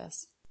The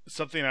Office.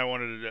 Something I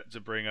wanted to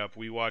bring up.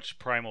 We watched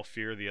Primal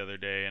Fear the other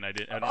day, and I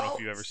don't know if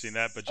you've ever seen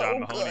that, but John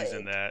Mahoney's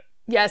in that.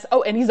 Yes.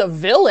 Oh, and he's a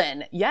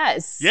villain.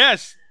 Yes.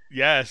 Yes.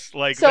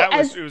 Like so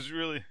it was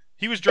really.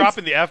 He was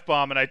dropping the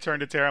F-bomb, and I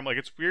turned to Tara. I'm like,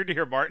 it's weird to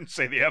hear Martin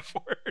say the F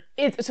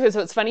word. So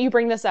it's funny you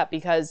bring this up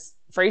because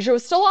Frasier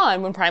was still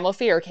on when Primal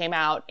Fear came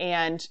out,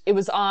 and it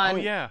was on. Oh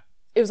yeah.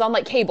 It was on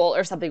like cable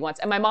or something once,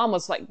 and my mom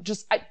was like,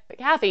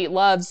 Kathy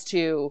loves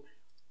to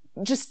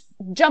just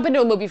jump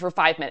into a movie for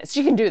 5 minutes.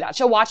 She can do that.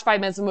 She'll watch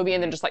 5 minutes of a movie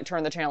and then just like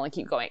turn the channel and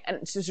keep going.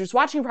 And so she was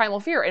watching Primal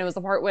Fear, and it was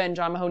the part when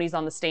John Mahoney's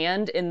on the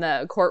stand in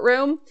the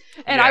courtroom,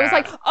 and I was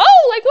like,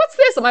 oh, like what's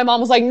this? And my mom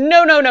was like,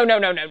 no.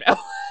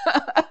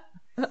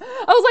 I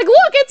was like,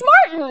 look, it's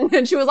Martin.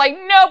 And she was like,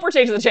 nope, we're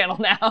changing the channel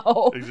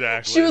now.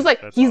 Exactly. She was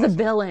like, That's he's awesome. A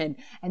villain.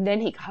 And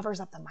then he covers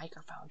up the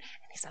microphone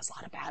and he says a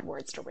lot of bad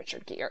words to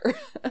Richard Gere.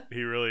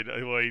 He really,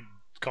 well, he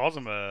calls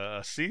him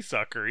a sea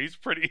sucker. He's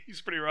pretty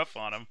rough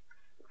on him.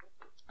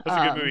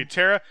 That's a good movie.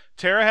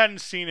 Tara hadn't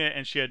seen it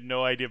and she had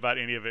no idea about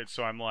any of it.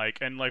 So I'm like,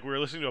 and like we were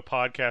listening to a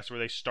podcast where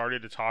they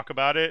started to talk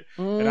about it,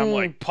 and I'm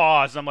like,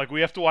 pause. I'm like,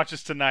 we have to watch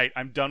this tonight.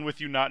 I'm done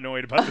with you not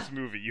knowing about this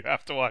movie. You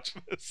have to watch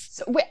this.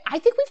 So, wait, I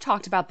think we've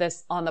talked about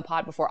this on the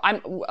pod before.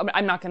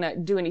 I'm not going to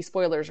do any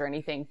spoilers or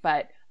anything,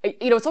 but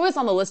it's always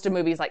on the list of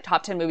movies, like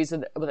top 10 movies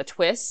with a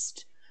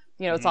twist.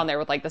 It's on there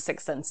with like The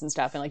Sixth Sense and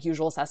stuff and like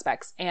Usual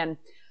Suspects. And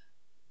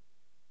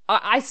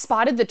I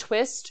spotted the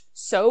twist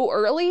so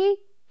early,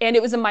 and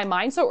it was in my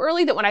mind so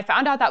early that when I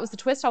found out that was the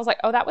twist, I was like,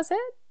 oh, that was it?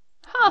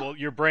 Huh. Well,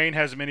 your brain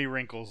has many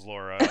wrinkles,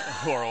 Laurel.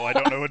 I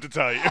don't know what to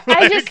tell you.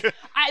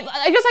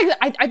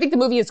 I think the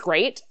movie is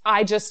great.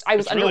 I was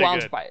underwhelmed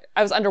really by it.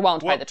 I was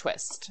underwhelmed by the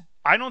twist.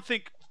 I don't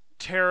think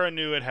Tara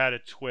knew it had a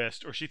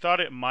twist, or she thought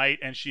it might,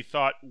 and she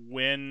thought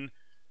when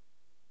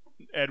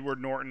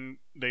Edward Norton,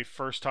 they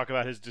first talk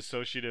about his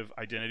dissociative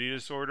identity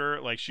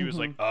disorder, like she was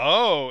like,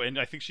 oh, and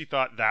I think she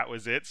thought that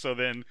was it. So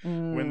then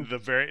when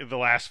the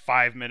last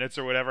 5 minutes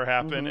or whatever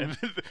happened, and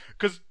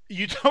because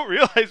you don't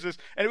realize this,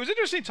 and it was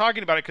interesting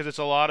talking about it because it's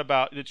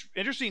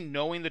interesting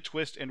knowing the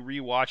twist and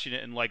rewatching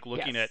it and like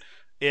looking at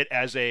it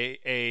as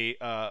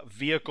a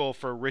vehicle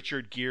for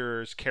Richard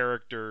Gere's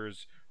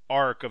character's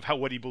arc of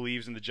what he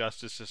believes in the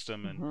justice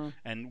system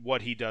and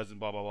what he does and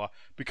blah blah blah,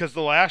 because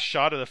the last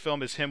shot of the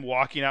film is him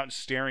walking out and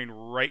staring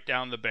right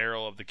down the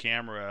barrel of the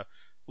camera,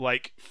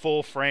 like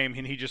full frame,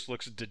 and he just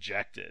looks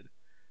dejected.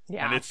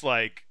 And it's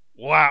like,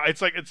 wow,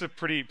 it's a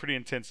pretty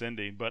intense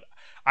ending. But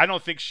I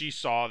don't think she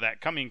saw that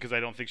coming, because I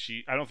don't think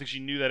she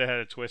knew that it had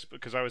a twist,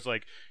 because I was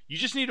like, you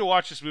just need to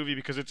watch this movie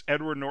because it's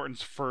Edward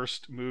Norton's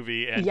first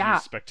movie and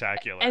he's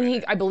spectacular. And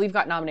he, I believe,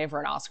 got nominated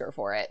for an Oscar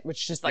for it,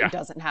 which just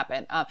doesn't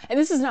happen. And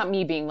this is not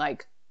me being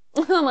like,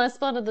 I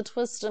spotted the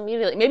twist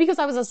immediately. Maybe because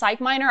I was a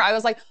psych minor, I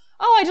was like,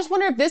 oh, I just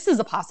wonder if this is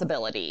a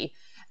possibility.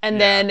 And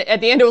then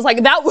at the end, it was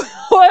like, that was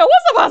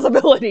a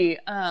possibility.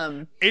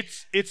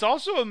 It's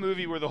also a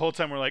movie where the whole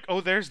time we're like,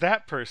 oh, there's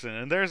that person,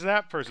 and there's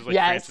that person. Like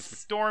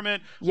Frances McDormand,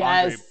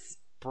 Andre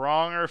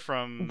Bronger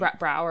from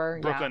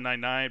Brooklyn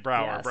Nine-Nine,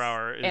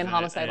 Brower. And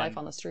Homicide: Life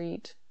on the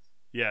Street.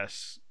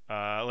 Yes.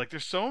 Like,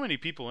 there's so many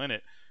people in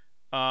it.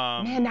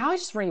 Man, now I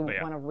just really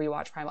want to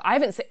rewatch Primal.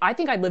 I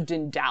think I lived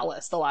in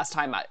Dallas the last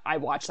time I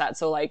watched that,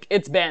 so like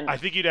it's been. I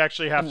think you'd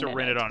actually have to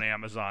rent it on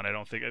Amazon. I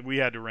don't think we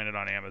had to rent it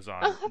on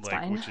Amazon. Oh, that's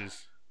fine. Which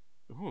is,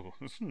 ooh,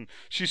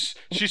 she's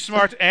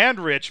smart and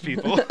rich,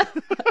 people.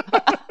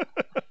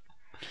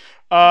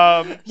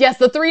 Yes,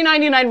 the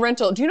 $3.99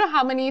 rental. Do you know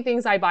how many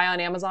things I buy on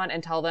Amazon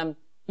and tell them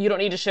you don't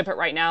need to ship it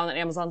right now, and then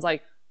Amazon's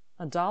like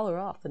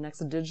 $1 off the next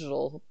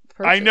digital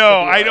purchase? I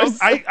know. I don't.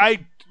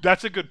 I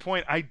that's a good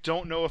point. I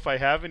don't know if I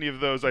have any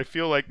of those. I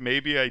feel like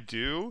maybe I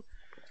do.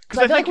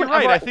 Because I think you're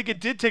right. I think it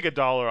did take $1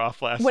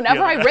 off last.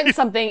 Whenever I rent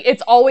something,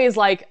 it's always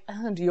like,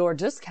 and your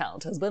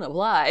discount has been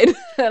applied.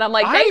 And I'm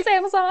like, thanks,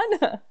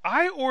 Amazon.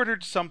 I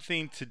ordered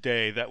something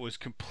today that was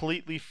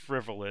completely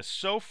frivolous.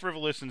 So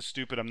frivolous and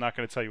stupid, I'm not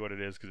going to tell you what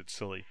it is because it's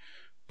silly.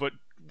 But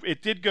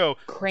it did go,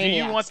 Craniacs, do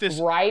you want this?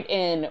 Right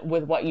in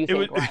with what you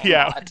think Ryan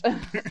got.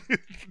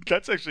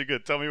 That's actually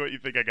good. Tell me what you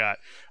think I got.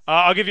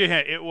 I'll give you a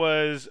hint. It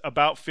was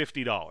about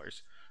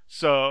 $50.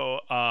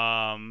 So,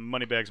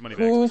 money bags.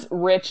 Who's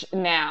rich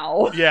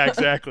now? Yeah,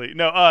 exactly.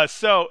 No,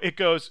 so it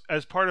goes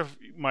as part of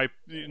my,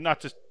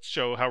 not to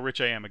show how rich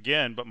I am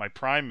again, but my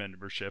Prime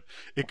membership.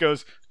 It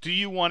goes, do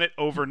you want it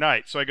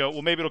overnight? So I go,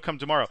 well, maybe it'll come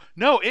tomorrow.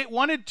 No, it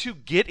wanted to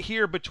get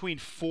here between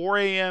 4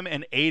 a.m.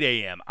 and 8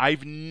 a.m.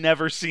 I've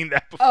never seen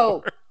that before.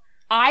 Oh,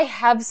 I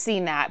have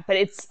seen that, but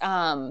it's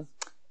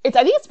I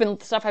think it's been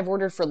stuff I've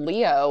ordered for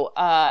Leo.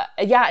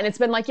 And it's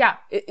been like,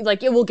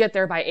 it will get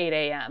there by 8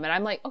 a.m. And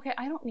I'm like, okay,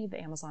 I don't need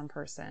the Amazon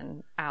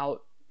person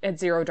out at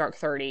 0 dark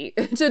 30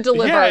 to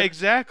deliver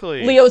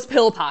exactly. Leo's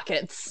pill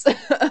pockets.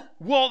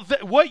 Well,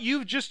 what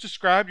you've just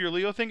described, your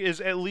Leo thing, is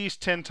at least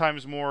 10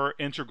 times more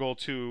integral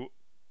to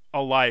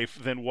a life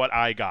than what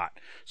I got.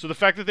 So the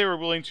fact that they were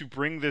willing to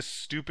bring this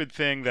stupid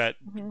thing that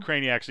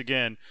Craniacs,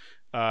 again,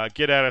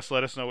 get at us.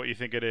 Let us know what you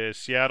think it is.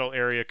 Seattle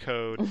area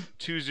code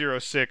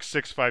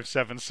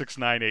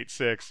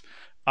 206-657-6986.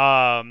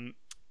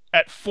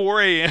 At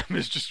 4 a.m.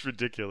 is just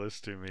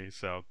ridiculous to me.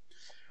 So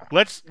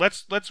let's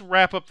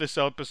wrap up this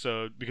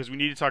episode because we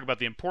need to talk about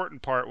the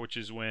important part, which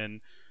is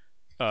when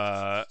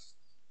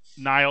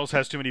Niles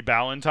has too many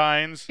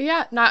Ballantines.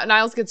 Yeah,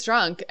 Niles gets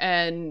drunk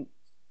and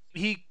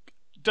he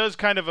does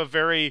kind of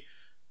an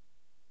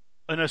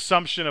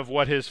assumption of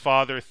what his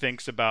father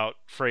thinks about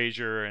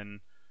Frasier and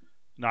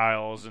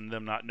Niles and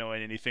them not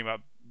knowing anything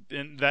about,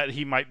 and that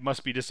he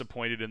must be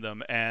disappointed in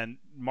them. And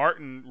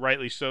Martin,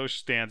 rightly so,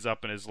 stands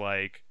up and is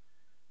like,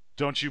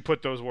 don't you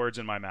put those words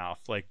in my mouth,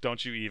 like,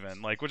 don't you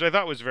even, like, which I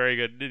thought was very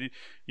good.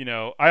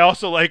 I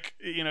also like,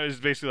 is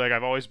basically like,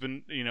 I've always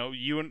been,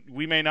 you and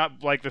we may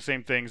not like the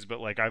same things,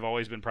 but like, I've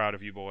always been proud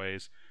of you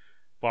boys,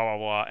 blah blah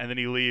blah. And then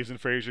he leaves and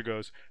Frasier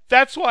goes,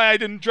 that's why I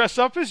didn't dress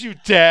up as you,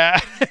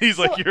 Dad. He's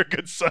like, you're a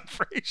good son,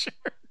 Frasier.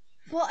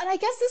 Well, and I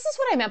guess this is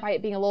what I meant by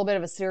it being a little bit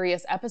of a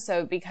serious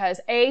episode because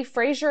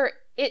Frasier,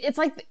 it's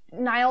like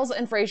Niles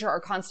and Frasier are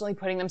constantly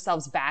putting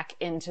themselves back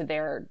into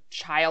their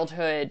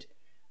childhood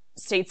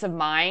states of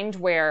mind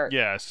where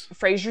Yes.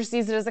 Frasier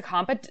sees it as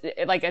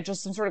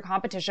just some sort of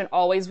competition,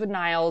 always with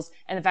Niles,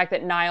 and the fact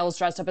that Niles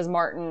dressed up as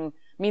Martin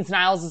means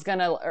Niles is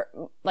gonna,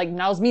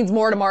 Niles means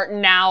more to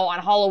Martin now on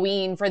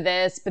Halloween for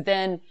this, but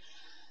then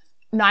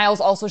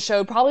Niles also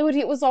showed probably what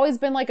it was always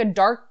been like a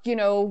dark,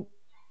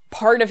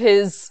 part of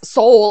his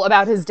soul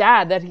about his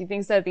dad, that he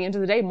thinks that at the end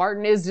of the day,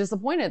 Martin is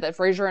disappointed that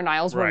Frasier and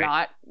Niles were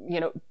not,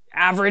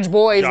 average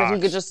boys that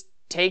he could just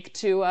take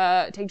to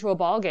a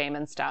ball game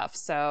and stuff.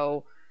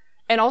 So,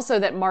 and also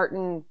that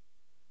Martin,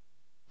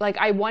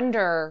 I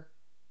wonder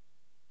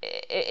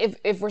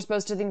if we're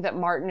supposed to think that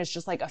Martin is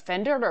just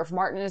offended, or if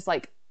Martin is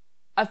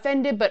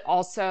offended, but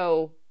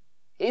also,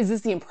 is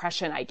this the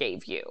impression I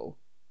gave you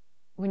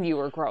when you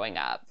were growing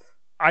up?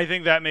 I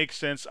think that makes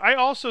sense. I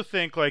also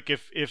think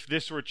if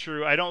this were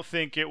true, I don't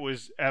think it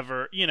was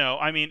ever,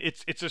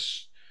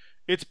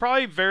 it's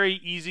probably very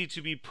easy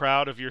to be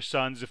proud of your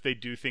sons if they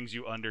do things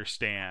you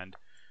understand.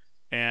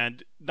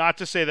 And not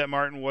to say that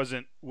Martin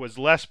was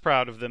less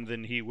proud of them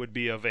than he would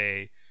be of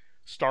a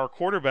star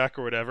quarterback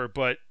or whatever,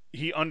 but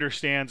he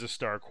understands a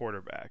star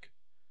quarterback.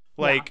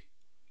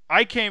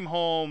 I came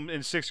home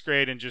in 6th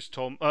grade and just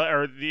told,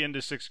 or the end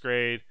of 6th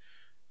grade,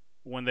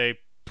 when they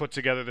put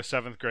together the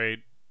 7th grade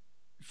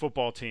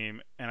football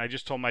team, and I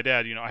just told my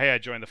dad, hey, I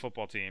joined the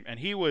football team, and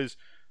he was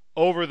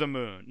over the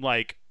moon.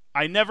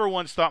 I never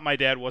once thought my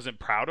dad wasn't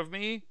proud of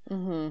me,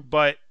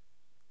 but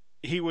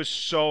he was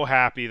so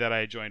happy that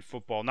I joined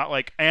football.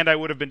 And I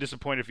would have been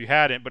disappointed if you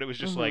hadn't, but it was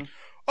just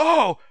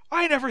oh,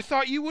 I never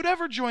thought you would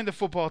ever join the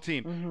football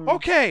team.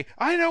 Okay,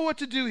 I know what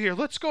to do here.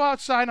 Let's go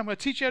outside. I'm going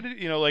to teach you how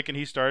to, and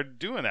he started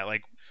doing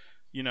that.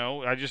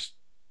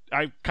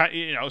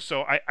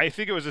 So I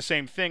think it was the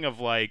same thing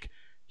of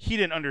he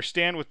didn't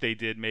understand what they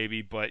did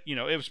maybe, but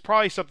it was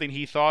probably something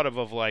he thought of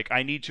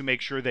I need to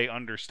make sure they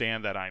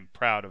understand that I'm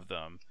proud of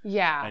them.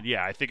 Yeah. And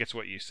I think it's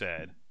what you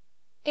said.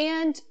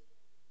 And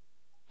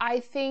I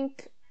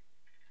think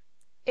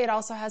it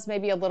also has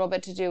maybe a little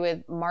bit to do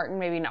with Martin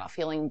maybe not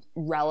feeling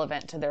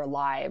relevant to their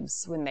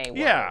lives when they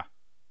were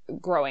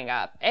growing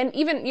up. And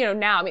even,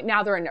 now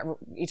they're in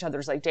each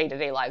other's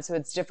day-to-day lives, so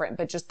it's different,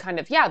 but just kind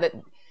of, that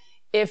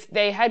if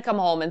they had come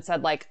home and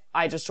said,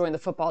 I just joined the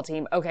football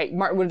team, okay,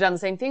 Martin would have done the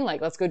same thing.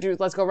 Let's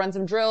go run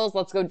some drills.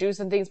 Let's go do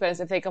some things. But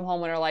if they come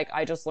home and are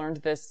I just learned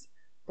this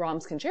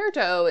Brahms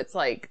concerto, it's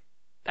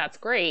that's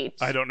great.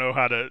 I don't know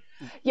how to.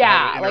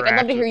 Yeah. I'd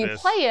love to hear you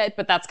play it,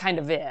 but that's kind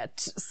of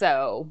it.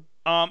 So.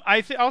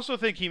 I also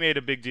think he made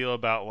a big deal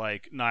about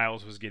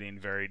Niles was getting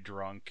very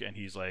drunk, and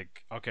he's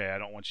okay, I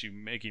don't want you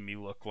making me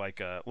look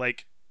like a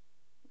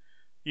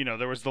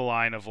there was the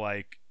line of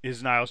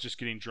is Niles just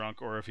getting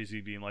drunk, or if he's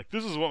being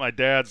this is what my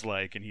dad's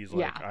like, and he's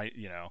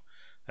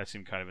that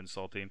seemed kind of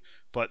insulting.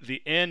 But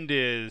the end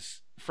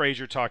is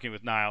Frasier talking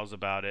with Niles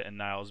about it, and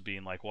Niles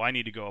being well, I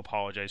need to go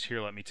apologize.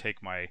 Here, let me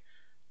take my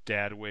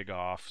dad wig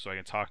off so I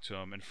can talk to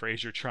him, and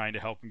Frasier trying to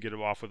help him get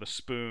him off with a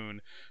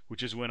spoon,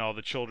 which is when all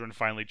the children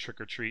finally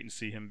trick or treat and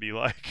see him be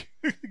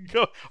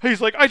go.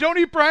 He's I don't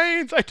eat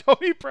brains.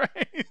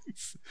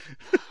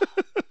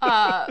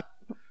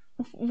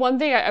 One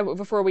thing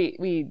before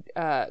we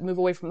move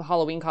away from the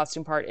Halloween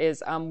costume part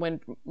is when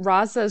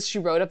Roz says she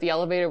rode up the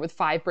elevator with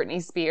 5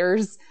 Britney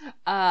Spears.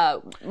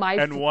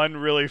 One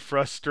really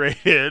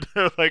frustrated,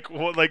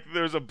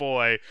 there's a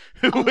boy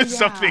who was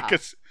something,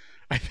 because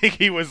I think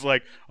he was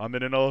I'm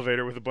in an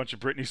elevator with a bunch of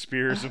Britney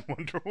Spears and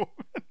Wonder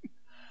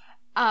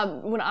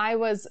Woman. When I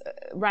was,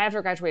 right after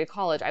I graduated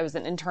college, I was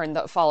an intern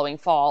the following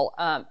fall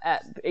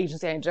at the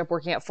agency I ended up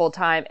working at full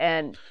time.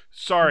 And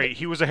sorry,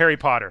 he was a Harry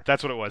Potter.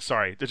 That's what it was.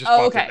 Sorry. That just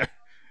popped in there.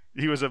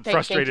 He was a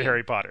frustrated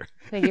Harry Potter.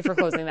 Thank you for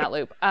closing that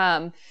loop.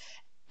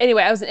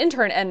 Anyway, I was an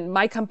intern, and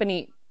my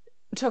company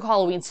took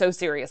Halloween so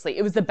seriously.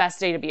 It was the best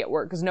day to be at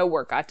work because no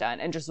work got done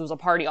and just was a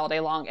party all day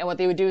long. And what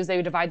they would do is they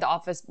would divide the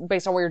office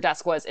based on where your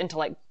desk was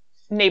into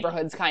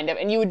neighborhoods kind of,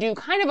 and you would do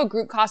kind of a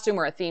group costume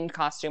or a themed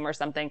costume or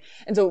something.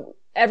 And so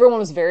everyone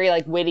was very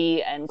like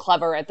witty and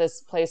clever at this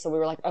place. So we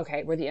were like,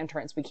 okay, we're the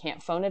interns. We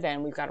can't phone it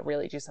in. We've got to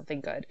really do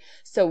something good.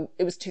 So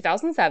it was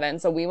 2007.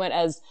 So we went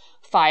as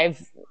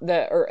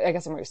or I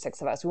guess there were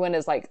 6 of us. We went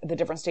as like the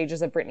different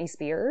stages of Britney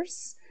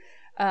Spears.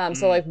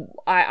 So like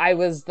I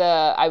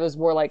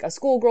wore like a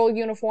schoolgirl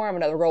uniform.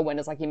 Another girl went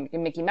as like a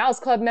Mickey Mouse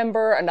Club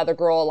member. Another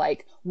girl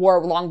like wore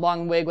a long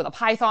blonde wig with a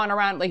python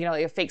around, like, you know,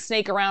 like a fake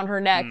snake around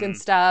her neck and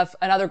stuff.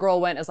 Another girl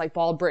went as like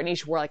bald Britney.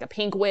 She wore like a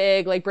pink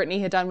wig like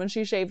Britney had done when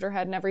she shaved her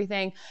head and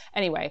everything.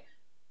 Anyway,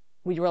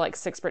 we were like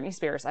 6 Britney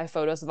Spears. I have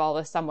photos of all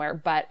this somewhere,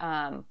 but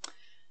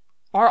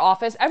our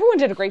office, everyone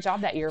did a great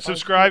job that year.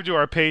 Subscribe to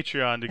our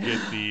Patreon to get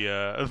the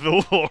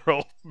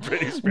Laurel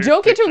Britney Spears.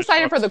 Don't get too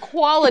excited for the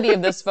quality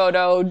of this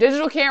photo.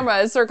 Digital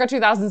cameras circa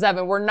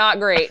 2007 were not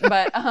great,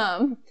 but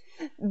I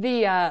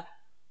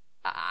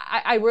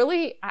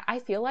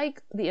feel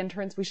like the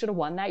interns, we should have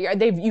won that year.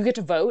 You get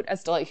to vote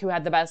as to like who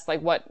had the best, like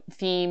what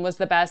theme was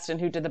the best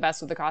and who did the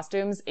best with the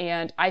costumes.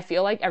 And I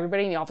feel like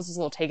everybody in the office was a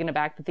little taken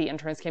aback that the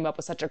interns came up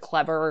with such a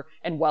clever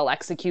and well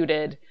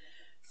executed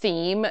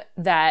theme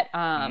that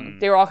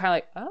they were all kind of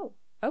like, oh,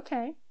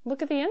 okay,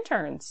 look at the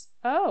interns.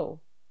 Oh,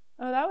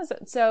 Oh, that was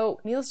it. So,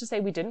 needless to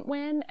say, we didn't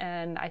win,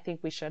 and I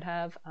think we should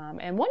have.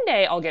 And one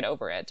day I'll get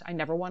over it. I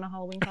never won a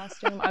Halloween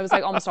costume. I was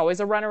like almost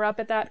always a runner-up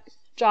at that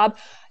job.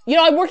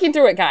 I'm working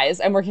through it, guys.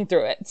 I'm working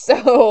through it.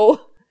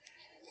 So,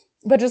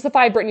 but just the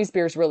 5 Britney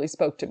Spears really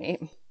spoke to me.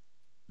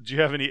 Do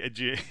you have any?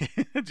 Do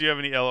you have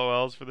any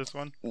LOLs for this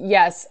one?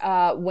 Yes.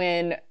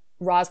 When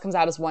Roz comes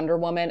out as Wonder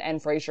Woman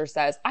and Frasier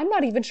says, "I'm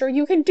not even sure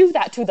you can do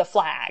that to the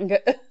flag."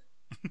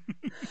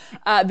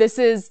 This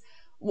is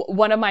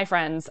one of my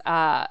friends.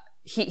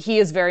 He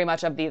is very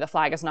much of the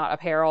flag is not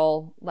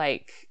apparel.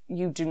 Like,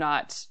 you do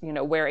not,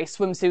 wear a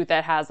swimsuit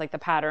that has like the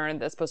pattern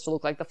that's supposed to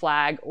look like the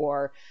flag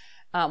or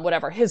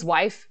whatever. His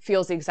wife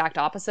feels the exact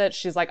opposite.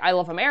 She's like, I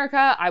love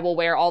America. I will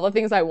wear all the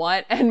things I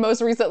want. And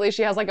most recently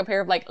she has like a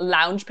pair of like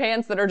lounge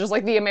pants that are just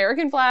like the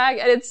American flag.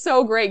 And it's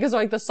so great because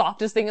they're like the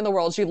softest thing in the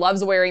world. She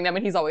loves wearing them.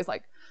 And he's always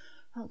like,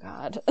 oh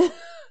God.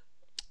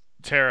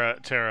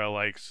 Tara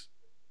likes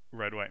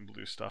red, white, and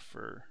blue stuff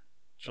for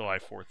July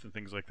 4th and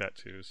things like that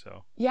too.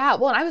 So yeah,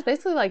 well, and I was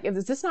basically like,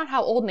 is this not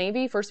how Old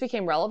Navy first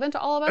became relevant to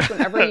all of us? When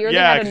every year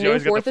yeah, they had a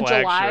new 4th of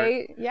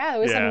July. Shirt. Yeah, they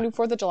always had a new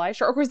 4th of July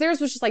shirt. Of course, theirs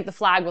was just like the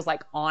flag was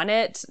like on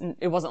it.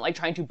 It wasn't like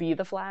trying to be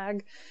the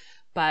flag.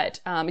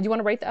 But do you want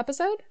to rate the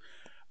episode?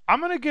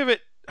 I'm gonna give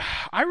it.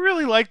 I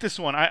really like this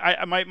one.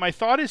 My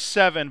thought is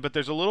 7, but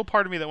there's a little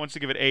part of me that wants to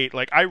give it 8.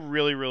 Like, I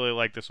really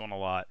like this one a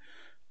lot.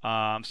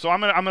 So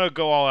I'm gonna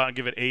go all out and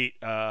give it 8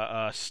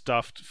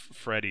 stuffed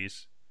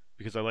Freddies.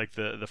 Because I like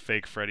the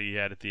fake Freddy he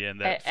had at the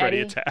end that Freddy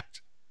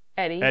attacked.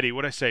 Eddie,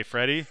 what'd I say?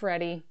 Freddy?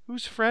 Freddy.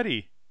 Who's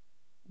Freddy?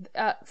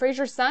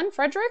 Frasier's son,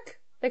 Frederick?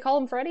 They call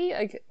him Freddy?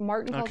 Like,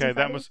 Martin calls him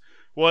Freddy?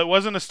 Well, it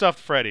wasn't a stuffed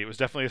Freddy. It was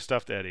definitely a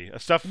stuffed Eddie. A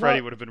stuffed Freddy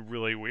would have been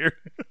really weird.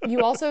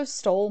 You also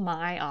stole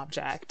my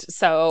object.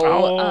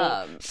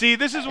 So, see,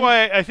 this is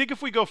why I think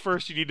if we go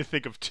first, you need to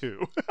think of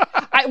 2.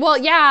 Well,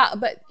 yeah,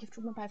 but you have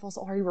to remember I've also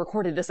already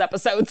recorded this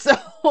episode, so.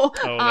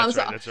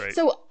 That's right.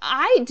 So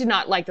I did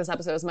not like this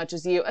episode as much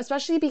as you,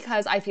 especially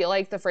because I feel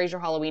like the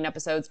Frasier Halloween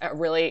episodes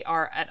really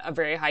are at a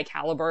very high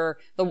caliber.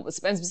 I'm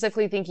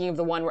specifically thinking of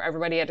the one where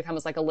everybody had to come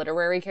as like a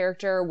literary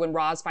character when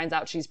Roz finds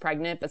out she's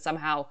pregnant, but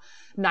somehow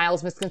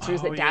Niles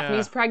misconstrues that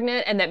Daphne's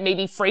pregnant and that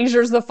maybe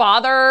Frasier's the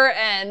father,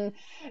 and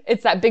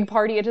it's that big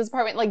party at his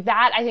apartment. Like,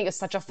 that I think is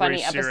such a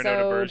funny episode.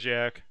 Cyrano de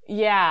Bergerac.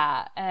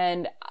 Yeah,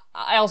 and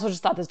I also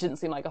just thought this didn't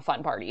seem like a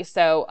fun party.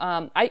 So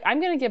I'm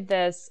going to give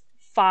this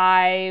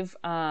 5.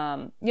 You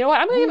know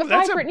what? I'm going to give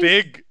it 5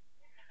 Britney.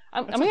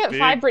 I'm going to give it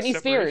 5 Britney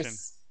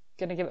Spears.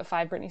 Going to give it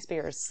 5 Britney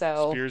Spears.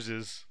 So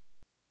Spears.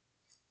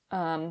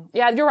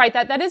 Yeah, you're right.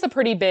 That is a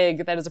pretty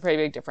big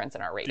difference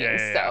in our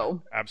ratings. Yeah,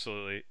 so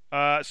absolutely.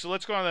 So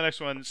let's go on to the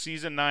next one.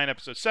 Season 9,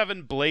 episode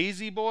 7,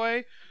 Blazy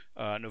Boy.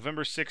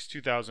 November 6,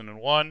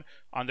 2001.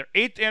 On their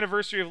 8th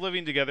anniversary of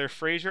living together,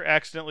 Frasier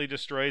accidentally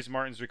destroys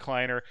Martin's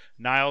recliner.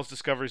 Niles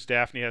discovers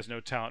Daphne has no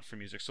talent for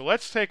music. So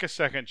let's take a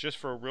second just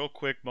for a real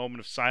quick moment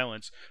of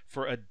silence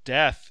for a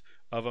death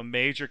of a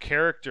major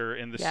character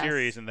in the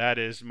series, and that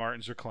is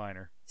Martin's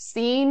recliner.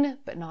 Seen,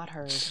 but not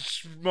heard.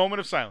 Moment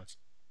of silence.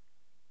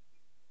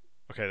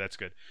 Okay, that's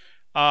good.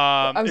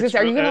 I was gonna say,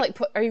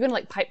 are you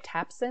gonna pipe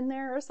taps in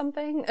there or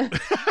something?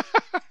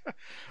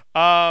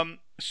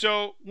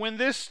 So when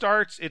this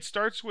starts, it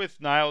starts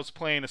with Niles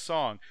playing a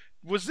song.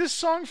 Was this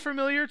song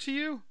familiar to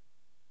you?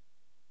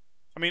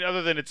 I mean,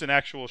 other than it's an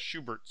actual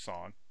Schubert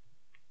song.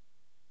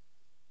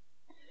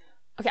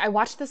 Okay, I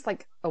watched this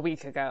like a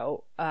week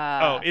ago.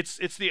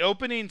 It's the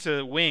opening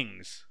to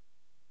Wings.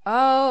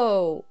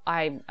 Oh,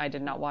 I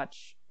did not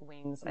watch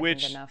Wings,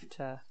 think enough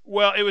to...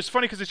 Well, it was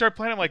funny because they started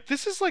playing. I'm like,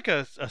 this is like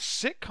a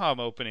sitcom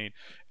opening.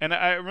 And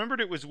I remembered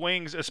it was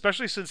Wings,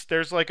 especially since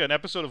there's like an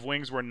episode of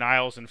Wings where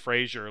Niles and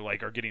Frasier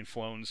like are getting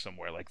flown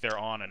somewhere. Like, they're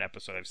on an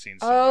episode I've seen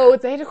somewhere. Oh,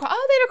 they had a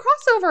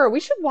crossover.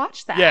 We should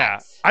watch that. Yeah.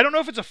 I don't know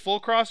if it's a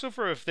full crossover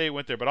or if they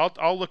went there, but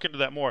I'll look into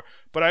that more.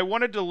 But I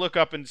wanted to look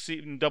up and see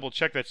and double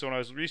check that. So when I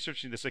was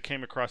researching this, I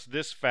came across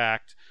this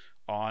fact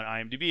on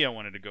IMDb I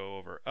wanted to go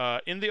over.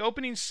 In the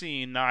opening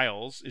scene,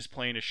 Niles is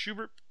playing a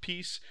Schubert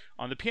piece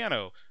on the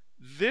piano.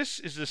 This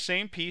is the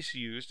same piece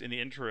used in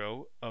the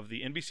intro of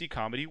the NBC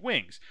comedy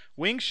Wings.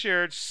 Wings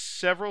shared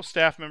several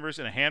staff members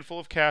and a handful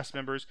of cast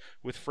members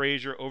with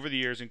Frasier over the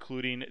years,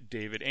 including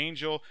David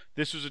Angel.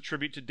 This was a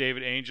tribute to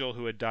David Angel,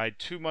 who had died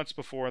 2 months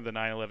before in the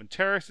 9/11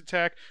 terrorist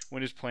attack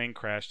when his plane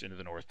crashed into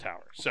the North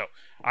Tower. So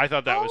I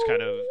thought that was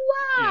kind of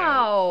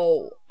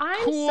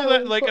cool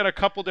that at a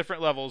couple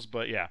different levels,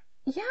 but yeah.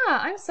 Yeah,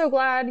 I'm so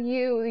glad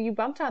you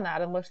bumped on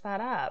that and looked that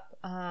up.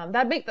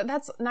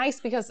 That's nice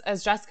because,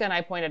 as Jessica and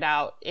I pointed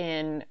out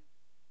in,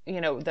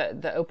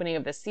 the opening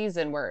of this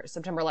season where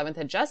September 11th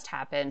had just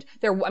happened,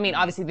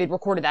 obviously they'd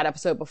recorded that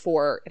episode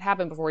before it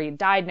happened, before he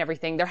died and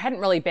everything. There hadn't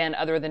really been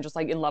other than just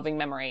like in loving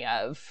memory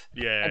of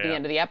at the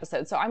end of the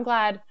episode. So I'm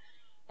glad.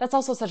 That's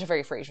also such a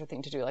very Frasier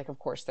thing to do. Like, of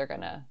course they're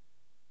gonna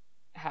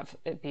have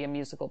it be a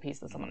musical piece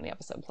that someone in the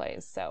episode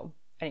plays. So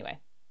anyway.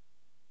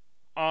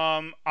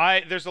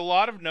 There's a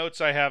lot of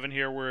notes I have in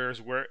here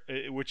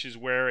which is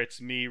where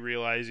it's me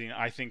realizing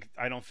I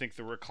don't think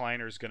the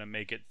recliner is going to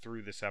make it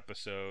through this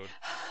episode.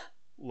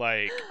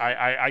 Like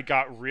I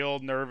got real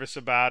nervous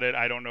about it.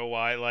 I don't know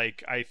why.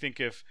 Like I think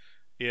if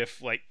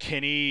like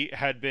Kenny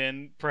had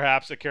been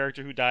perhaps a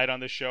character who died on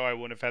this show, I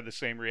wouldn't have had the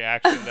same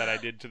reaction that I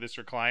did to this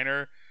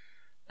recliner.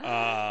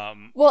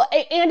 Well,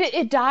 and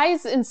it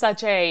dies in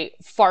such a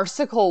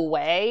farcical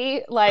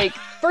way. Like,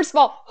 first of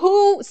all,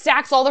 who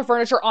stacks all their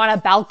furniture on a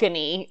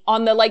balcony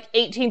on the like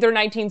 18th or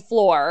 19th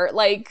floor?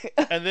 Like,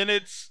 and then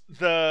it's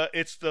the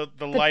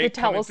light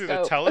coming through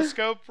the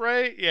telescope,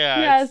 right? Yeah.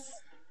 Yes.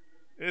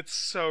 It's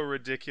so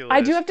ridiculous.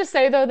 I do have to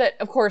say, though,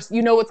 that, of course,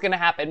 you know what's going to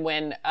happen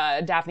when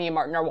Daphne and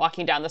Martin are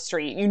walking down the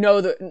street. You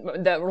know the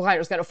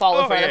recliner's going to fall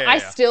in front of them. I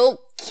still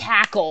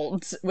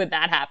cackled when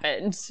that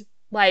happened.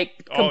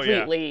 Like,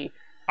 completely. Yeah.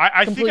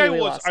 I think I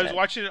was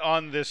watching it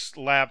on this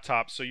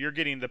laptop, so you're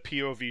getting the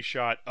POV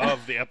shot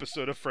of the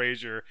episode of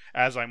Frasier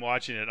as I'm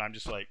watching it. I'm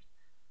just like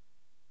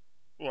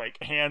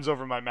hands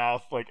over my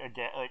mouth, like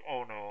again, like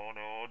oh no,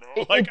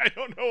 like I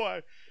don't know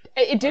why.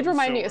 It did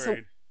remind me. So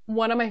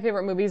one of my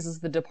favorite movies is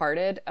The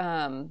Departed,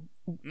 and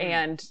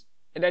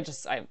I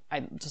just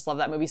love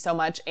that movie so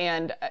much.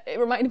 And it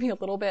reminded me a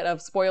little bit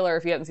of, spoiler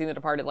if you haven't seen The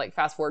Departed, like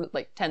fast forward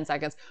like 10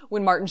 seconds,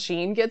 when Martin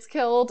Sheen gets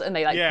killed and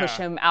they push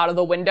him out of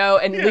the window,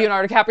 and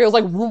Leonardo DiCaprio's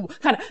like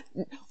kind of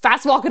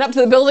fast walking up to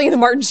the building, and then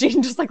Martin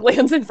Sheen just like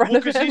lands in front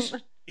of him.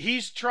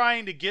 He's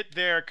trying to get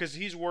there because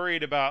he's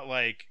worried about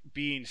like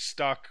being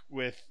stuck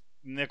with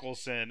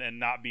Nicholson and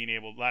not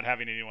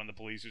having anyone in the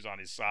police who's on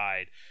his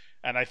side.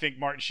 And I think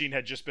Martin Sheen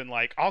had just been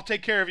like, I'll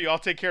take care of you,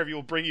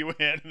 we'll bring you in.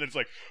 And then it's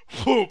like,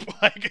 whoop.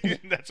 Like,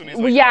 that's when he's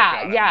like, yeah, oh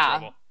God, I'm in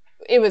trouble.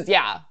 It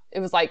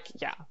was like,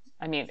 yeah.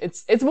 I mean,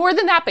 it's more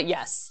than that, but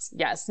yes.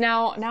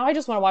 Now I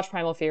just want to watch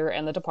Primal Fear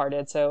and The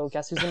Departed, so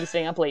guess who's going to be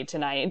staying up late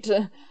tonight?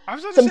 I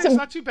was about to say, it's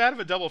not too bad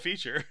of a double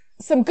feature.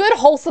 Some good,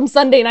 wholesome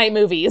Sunday night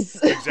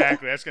movies.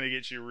 Exactly. That's going to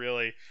get you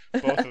really,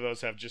 both of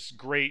those have just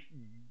great,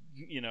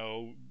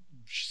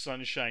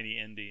 sunshiny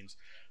endings.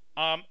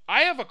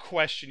 I have a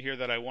question here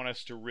that I want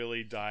us to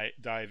really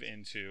dive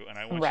into, and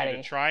I want you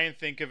to try and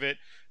think of it,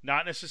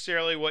 not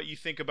necessarily what you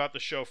think about the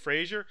show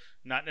Frasier,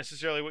 not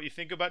necessarily what you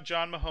think about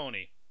John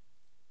Mahoney.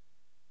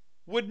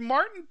 Would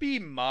Martin be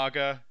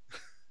MAGA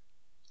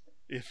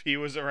if he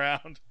was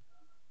around?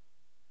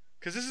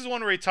 Because this is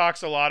one where he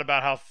talks a lot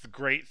about how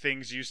great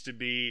things used to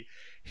be.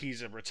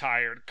 He's a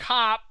retired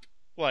cop.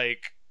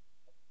 Like,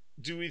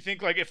 do we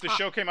think, like, if the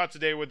show came out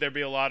today, would there be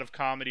a lot of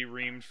comedy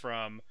reamed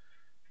from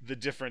the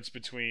difference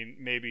between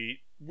maybe,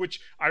 which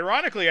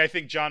ironically I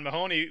think John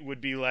Mahoney would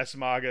be less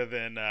MAGA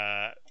than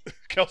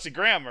Kelsey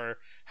Grammer.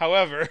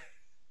 However,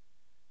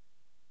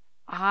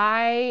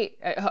 I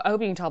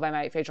hope you can tell by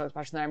my facial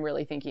expression that I'm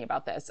really thinking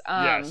about this.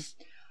 Yes.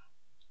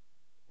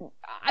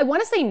 I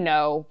want to say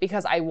no,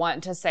 because I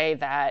want to say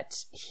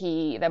that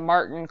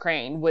Martin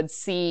Crane would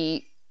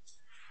see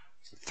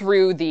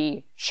through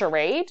the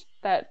charade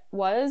that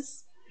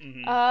was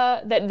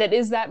that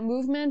is that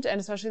movement, and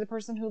especially the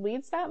person who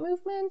leads that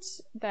movement,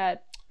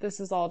 that this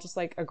is all just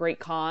like a great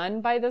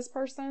con by this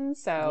person.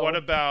 So what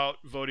about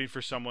voting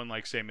for someone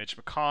like, say, Mitch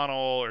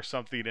McConnell or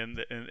something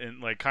in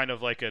like kind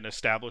of like an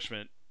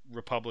establishment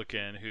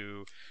Republican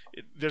who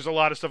there's a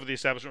lot of stuff with the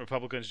establishment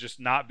Republicans just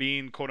not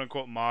being quote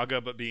unquote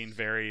MAGA, but being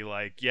very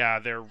like, yeah,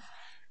 they're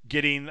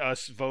getting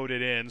us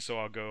voted in, so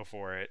I'll go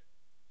for it.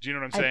 Do you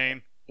know what I'm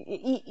saying?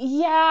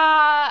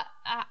 Yeah,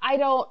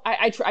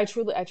 I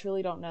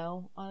truly don't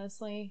know,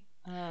 honestly.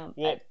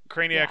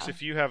 Craniacs,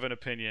 if you have an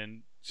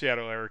opinion,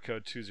 Seattle area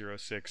code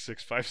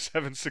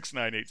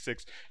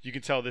 206-657-6986. You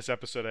can tell this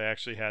episode I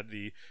actually had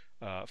the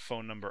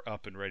phone number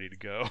up and ready to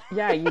go.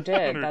 Yeah, you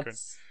did.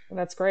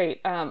 That's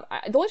great.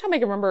 The only time I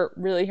can remember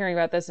really hearing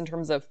about this in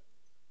terms of,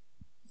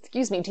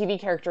 TV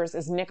characters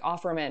is Nick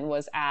Offerman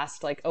was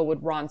asked, like, oh,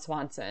 would Ron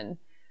Swanson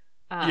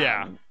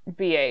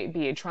be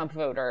a Trump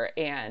voter?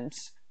 And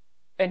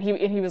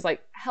he was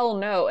like, hell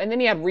no. And then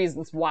he had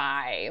reasons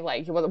why.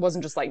 Like, it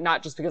wasn't just like,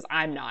 not just because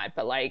I'm not,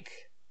 but like,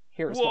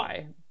 here's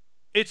why.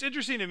 It's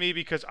interesting to me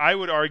because I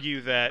would argue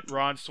that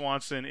Ron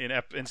Swanson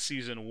in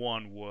season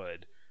 1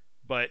 would.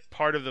 But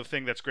part of the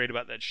thing that's great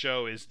about that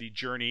show is the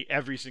journey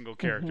every single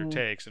character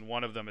takes. And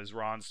one of them is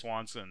Ron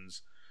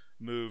Swanson's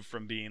move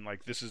from being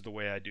like, this is the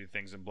way I do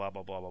things and blah,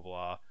 blah, blah, blah,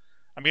 blah.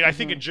 I mean, I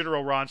think in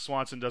general, Ron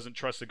Swanson doesn't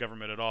trust the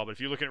government at all. But if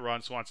you look at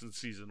Ron Swanson's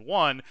season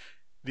 1,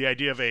 the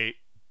idea of a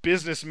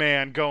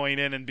businessman going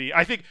in and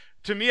I think,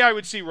 to me, I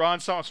would see Ron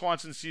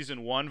Swanson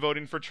season 1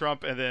 voting for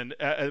Trump, and then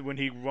when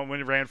he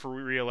ran for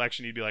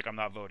re-election, he'd be like, I'm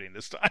not voting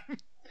this time.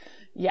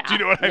 Yeah. Do you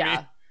know what I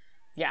mean?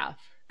 Yeah.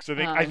 So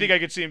I think I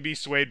could see him be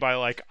swayed by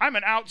like, I'm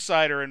an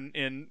outsider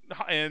in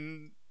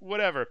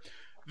whatever.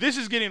 This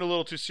is getting a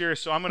little too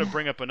serious, so I'm going to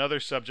bring up another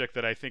subject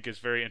that I think is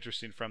very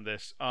interesting from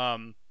this.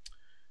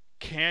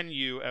 Can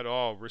you at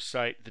all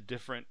recite the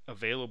different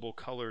available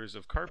colors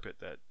of carpet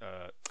that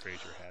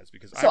Frasier has?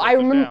 Because I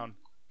wrote them down.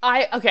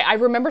 I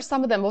remember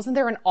some of them. Wasn't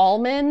there an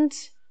almond?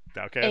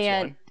 Okay,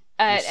 that's one.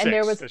 And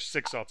there's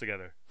 6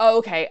 altogether. Oh,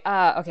 okay.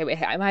 Okay,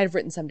 wait. I might have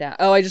written some down.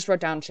 Oh, I just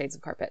wrote down shades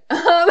of carpet.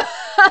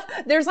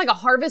 There's like a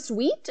harvest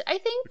wheat, I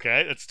think.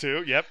 Okay, that's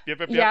 2. Yep.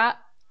 Yeah.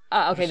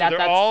 Okay, so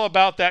they're all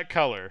about that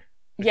color.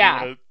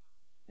 Yeah.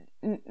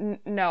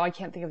 No, I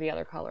can't think of the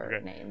other color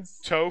Okay. names.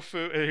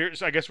 Tofu.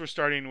 Here's. I guess we're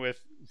starting with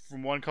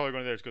from one color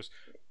going to the other. It goes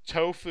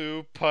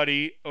tofu,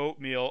 putty,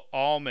 oatmeal,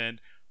 almond,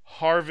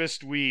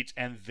 harvest wheat,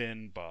 and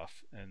then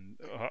buff. And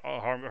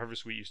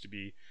harvest wheat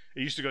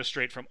used to go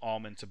straight from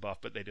almond to buff,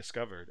 but they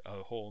discovered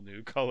a whole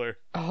new color.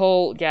 A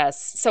whole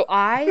yes. So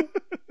I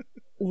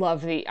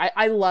love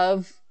I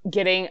love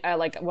getting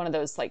like one of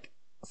those like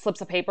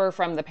slips of paper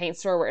from the paint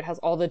store where it has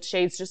all the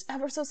shades just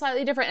ever so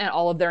slightly different and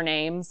all of their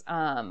names.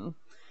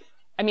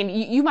 I mean,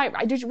 you might.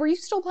 Were you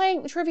still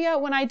playing trivia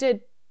when I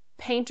did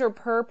Paint or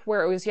Perp,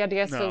 where it was you had to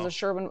guess if it was a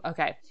Sherwin?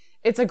 Okay,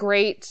 it's a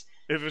great.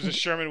 If it was a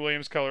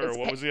Sherwin-Williams color, or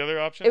what was the other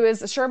option? It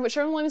was a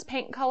Sherwin-Williams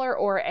paint color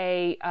or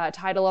a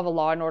title of a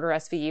Law and Order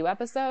SVU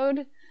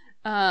episode.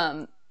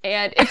 And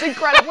it's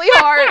incredibly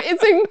hard.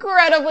 It's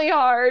incredibly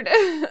hard.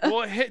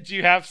 Well, do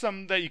you have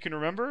some that you can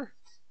remember?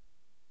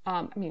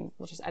 I mean,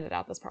 we'll just edit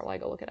out this part while I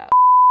go look it up.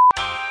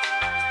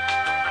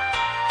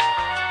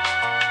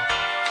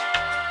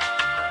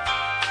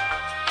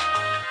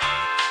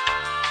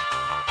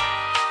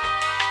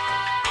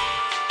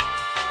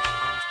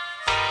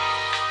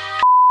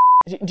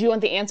 Do you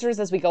want the answers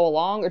as we go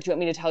along, or do you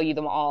want me to tell you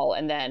them all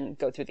and then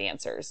go through the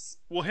answers?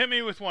 Well, hit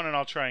me with one and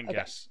I'll try and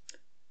guess.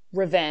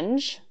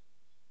 Revenge.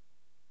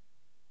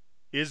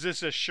 Is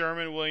this a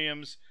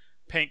Sherwin-Williams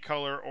paint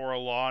color or a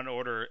Law and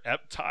Order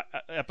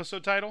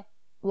episode title?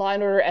 Law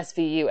and Order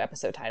SVU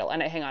episode title.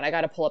 And hang on, I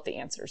got to pull up the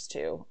answers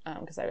too,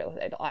 because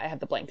I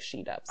have the blank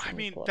sheet up. So I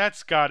mean,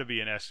 that's got to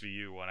be an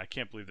SVU one. I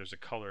can't believe there's a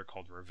color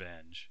called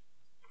Revenge.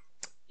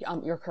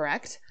 You're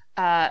correct.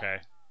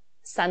 Okay.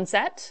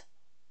 Sunset.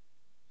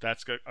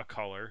 That's a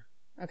color.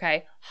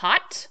 Okay.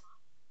 Hot.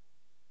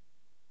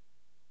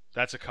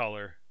 That's a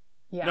color.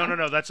 Yeah.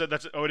 No.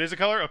 Oh, it is a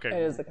color? Okay.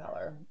 It is a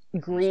color.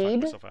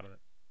 Greed. Myself out of it.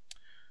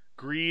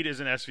 Greed is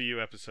an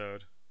SVU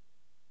episode.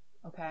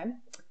 Okay.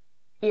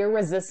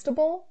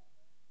 Irresistible.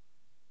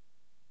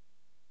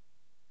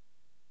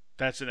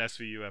 That's an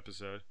SVU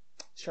episode.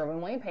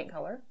 Sherwin-Williams paint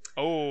color.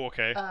 Oh,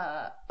 okay.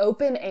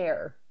 Open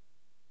air.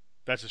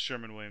 That's a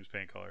Sherwin-Williams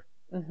paint color.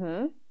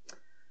 Mm-hmm.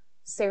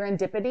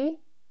 Serendipity.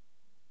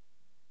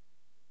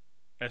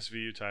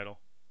 SVU title.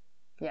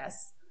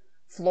 Yes.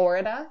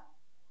 Florida.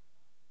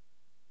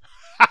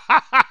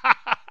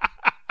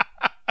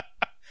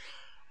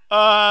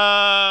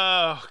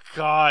 Oh,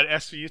 God.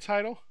 SVU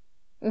title?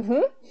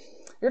 Mm-hmm.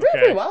 You're doing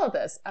pretty well at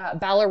this.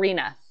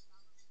 Ballerina.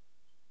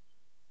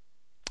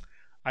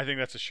 I think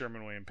that's a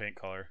Sherwin-Williams paint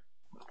color.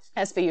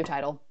 SVU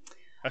title.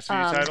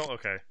 SVU title?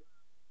 Okay.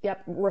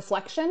 Yep.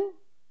 Reflection.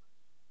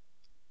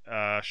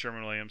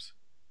 Sherwin-Williams.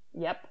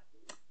 Yep.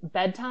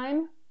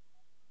 Bedtime.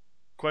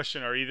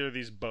 Question, are either of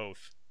these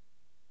both?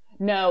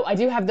 No, I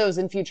do have those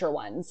in future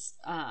ones.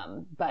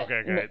 But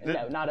okay.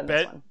 No, not in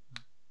this one.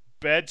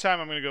 Bedtime,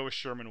 I'm going to go with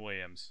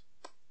Sherwin-Williams.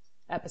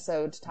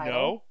 Episode title.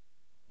 No.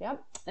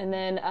 Yep. And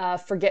then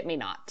Forget Me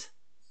Not.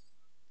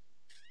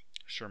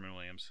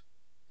 Sherwin-Williams.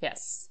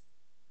 Yes.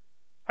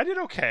 I did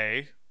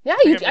okay. Yeah,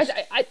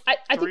 I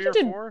think you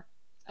did 4?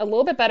 a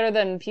little bit better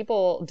than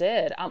people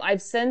did.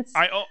 I've done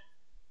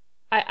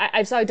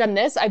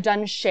this. I've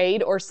done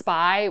Shade or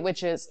Spy,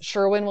 which is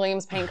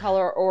Sherwin-Williams paint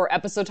color or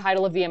episode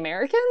title of The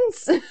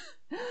Americans.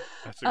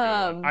 That's a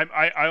good one.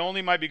 I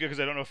only might be good because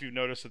I don't know if you've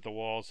noticed that the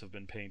walls have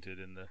been painted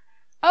in the.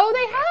 Oh,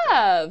 they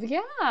have. Yeah,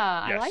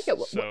 yes, I like it.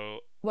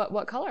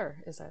 What color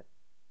is it?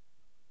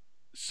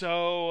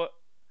 So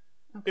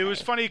it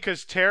was funny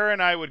because Tara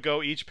and I would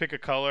go each pick a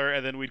color,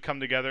 and then we'd come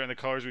together, and the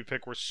colors we'd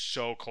pick were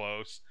so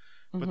close.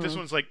 But this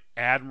one's like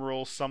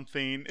Admiral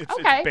something. It's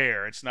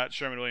Bear. It's not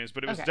Sherwin-Williams,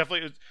 but it was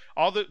definitely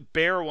all the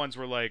Bear ones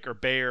were like, or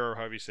Bear, or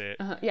however you say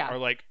it, are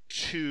like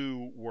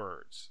 2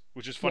 words.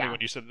 Which is funny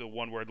when you said the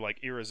one word like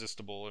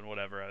irresistible and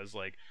whatever. I was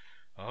like,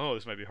 oh,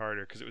 this might be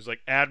harder because it was like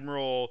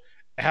Admiral's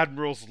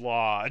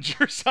Lodge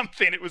or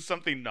something. It was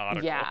something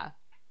nautical. Yeah.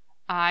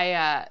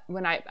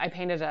 When I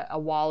painted a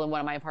wall in one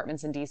of my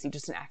apartments in DC,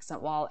 just an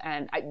accent wall,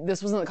 and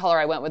this wasn't the color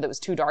I went with. It was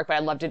too dark, but I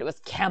loved it. It was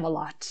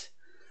Camelot.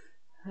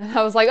 And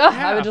I was like,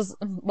 I would just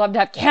love to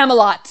have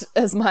Camelot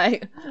as my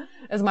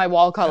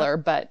wall color.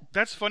 But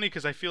that's funny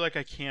because I feel like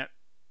I can't.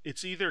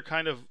 It's either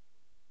kind of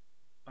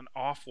an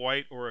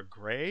off-white or a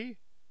gray.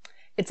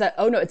 It's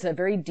a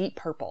very deep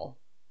purple.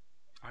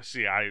 I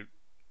see. I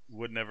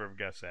would never have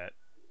guessed that.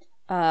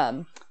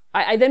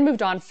 I then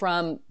moved on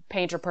from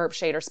Paint or Perp,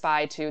 Shade or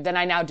Spy to then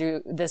I now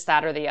do this,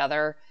 that, or the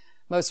other.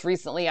 Most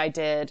recently, I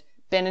did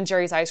Ben &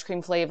 Jerry's ice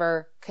cream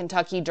flavor,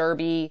 Kentucky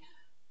Derby,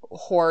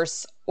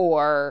 horse,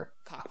 or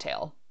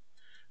cocktail.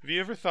 Have you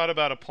ever thought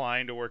about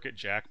applying to work at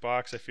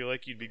Jackbox? I feel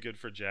like you'd be good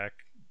for Jack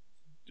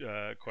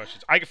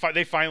questions.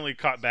 They finally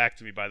caught back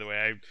to me, by the way.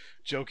 I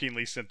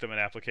jokingly sent them an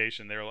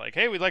application. They were like,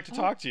 hey, we'd like to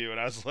talk to you. And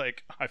I was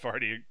like, I've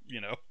already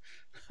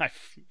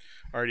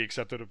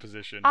accepted a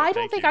position. I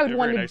don't think I would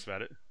want to. Nice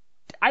about it.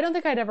 I don't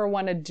think I'd ever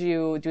want to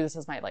do this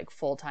as my like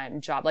full-time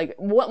job. Like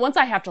once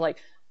I have to like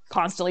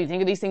constantly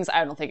think of these things,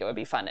 I don't think it would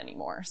be fun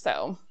anymore.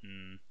 So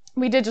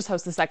we did just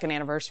host the 2nd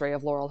anniversary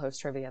of Laurel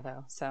Host Trivia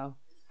though. So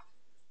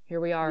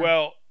here we are.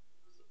 Well,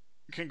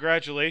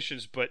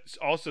 congratulations, but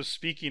also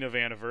speaking of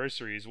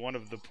anniversaries, one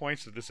of the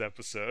points of this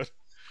episode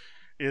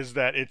is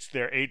that it's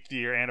their 8th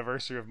year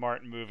anniversary of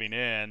Martin moving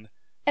in.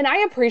 And I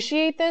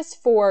appreciate this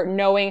for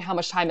knowing how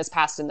much time has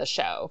passed in the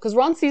show. Because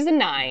we're on season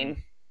 9. Mm-hmm.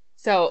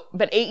 So,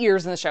 but 8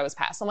 years in the show has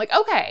passed. I'm like,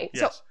 okay.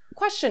 Yes. So,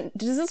 question,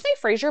 does this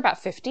make Frasier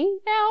about 50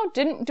 now?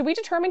 Did we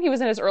determine he was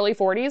in his early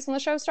 40s when the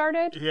show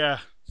started? Yeah.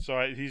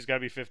 So he's got to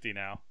be 50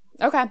 now.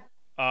 Okay.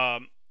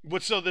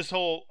 So this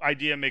whole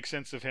idea makes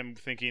sense of him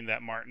thinking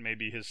that Martin may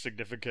be his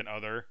significant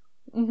other.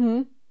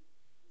 Mm-hmm.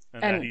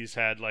 And that he's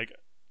had, like,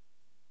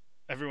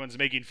 everyone's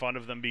making fun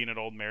of them being an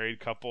old married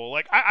couple.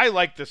 Like, I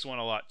like this one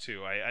a lot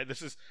too.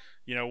 This is,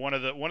 you know, one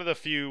of the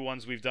few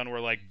ones we've done where,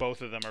 like,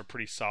 both of them are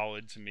pretty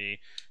solid to me,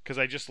 because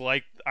I just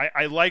liked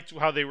I liked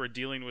how they were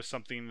dealing with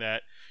something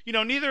that, you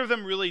know, neither of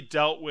them really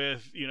dealt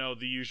with, you know,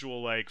 the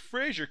usual, like,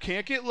 Frasier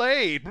can't get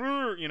laid,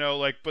 you know,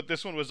 like, but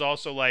this one was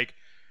also like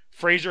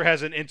Frasier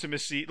has an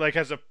intimacy, like,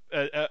 has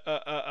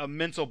a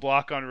mental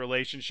block on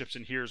relationships,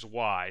 and here's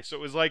why.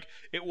 So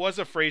it was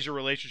a Frasier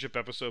relationship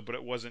episode, but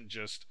it wasn't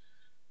just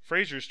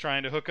Frasier's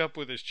trying to hook up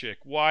with his chick.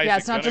 Why? Yeah,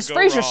 it's not just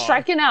Frasier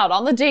striking out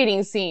on the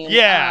dating scene.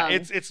 Yeah,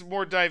 it's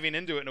more diving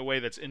into it in a way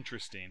that's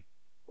interesting.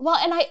 Well,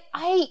 and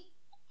I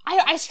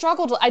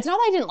struggled. It's not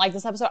that I didn't like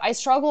this episode. I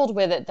struggled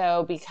with it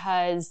though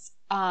because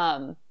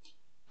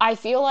I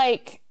feel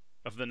like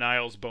of the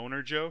Niles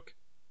boner joke.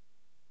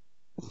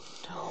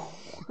 No.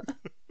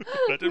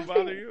 That didn't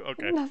bother you?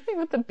 Okay. Nothing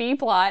with the B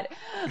plot.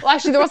 Well,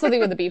 actually, there was something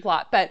with the B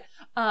plot, but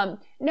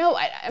no.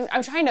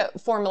 I'm trying to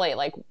formulate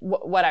like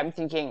what I'm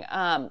thinking.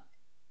 I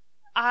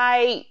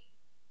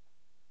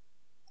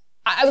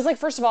was like,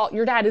 first of all,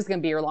 your dad is going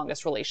to be your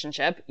longest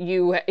relationship.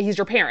 He's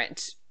your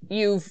parent.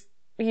 He's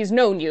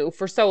known you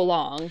for so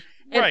long.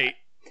 And, right.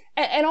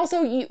 And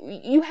also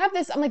you have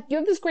this, I'm like, you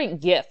have this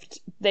great gift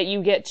that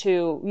you'll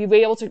be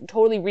able to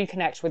totally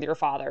reconnect with your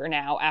father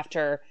now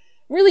after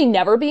really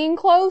never being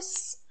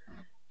close.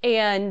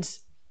 And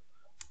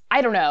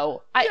I don't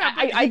know.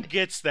 He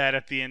gets that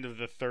at the end of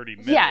the 30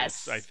 minutes,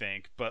 yes. I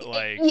think. But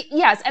like,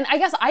 yes. And I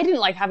guess I didn't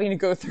like having to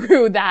go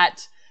through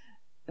that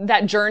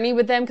journey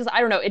with them, because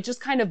I don't know, it just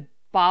kind of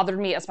bothered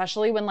me,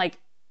 especially when like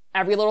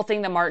every little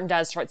thing that Martin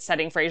does starts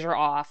setting Frasier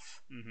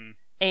off. Mm-hmm.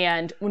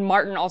 And when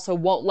Martin also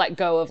won't let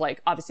go of,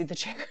 like, obviously the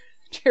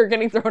chair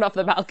getting thrown off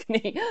the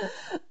balcony.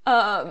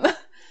 Why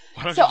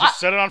don't you just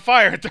set it on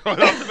fire and throw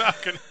it off the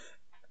balcony?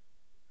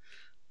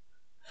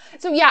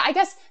 So yeah, I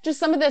guess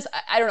just some of this,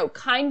 I don't know,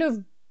 kind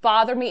of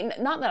bothered me.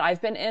 Not that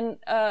I've been in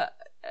a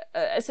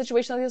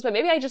situation like this, but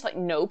maybe I just like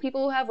know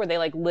people who have, where they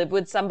like live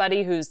with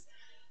somebody who's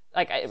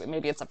like,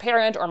 maybe it's a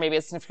parent or maybe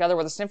it's a significant other,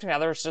 where the significant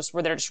other is just,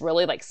 where they're just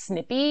really like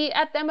snippy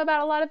at them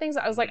about a lot of things.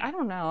 I was like, I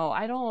don't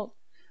know.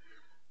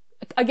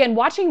 Again,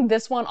 watching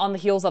this one on the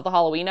heels of the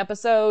Halloween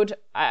episode,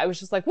 I was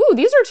just like, woo,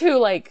 these are two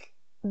like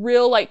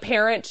real like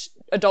parent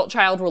adult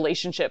child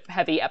relationship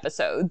heavy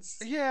episodes.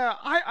 Yeah,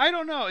 I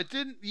don't know. It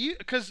didn't,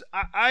 because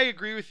I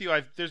agree with you.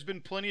 There's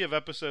been plenty of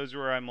episodes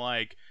where I'm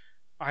like,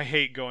 I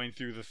hate going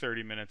through the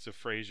 30 minutes of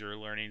Frasier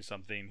learning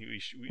something.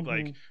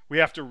 We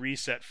have to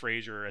reset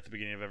Frasier at the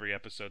beginning of every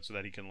episode so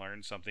that he can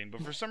learn something.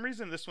 But for some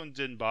reason, this one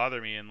didn't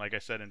bother me. And like I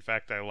said, in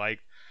fact,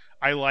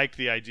 I liked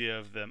the idea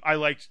of them. I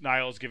liked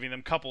Niles giving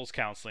them couples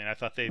counseling. I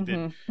thought they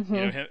did. Mm-hmm.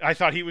 You know, I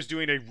thought he was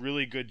doing a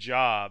really good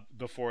job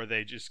before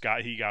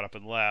he got up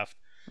and left.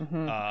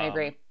 Mm-hmm. I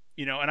agree.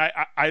 You know, and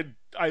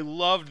I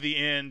loved the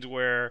end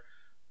where,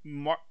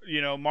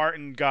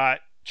 Martin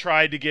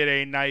tried to get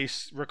a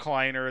nice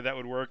recliner that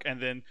would work,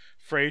 and then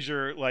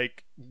Frasier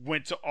like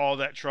went to all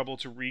that trouble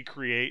to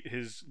recreate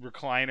his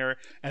recliner,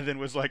 and then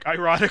was like,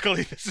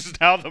 ironically, this is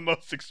now the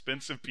most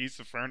expensive piece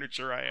of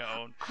furniture I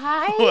own.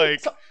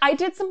 So I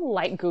did some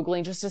light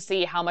Googling just to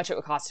see how much it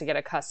would cost to get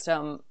a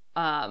custom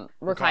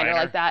recliner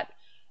like that,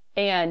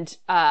 and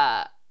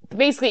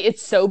basically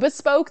it's so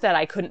bespoke that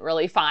I couldn't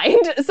really find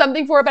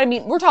something for it. But I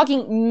mean, we're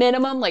talking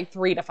minimum like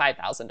 $3,000 to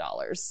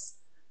 $5,000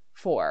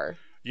 for.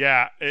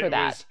 Yeah, it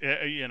was,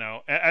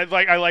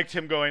 I liked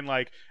him going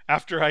like,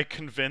 after I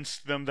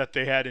convinced them that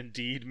they had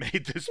indeed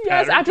made this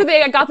pattern. Yes, after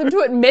they got them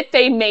to admit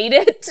they made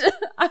it.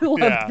 I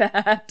loved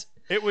that.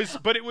 It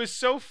was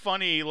so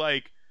funny.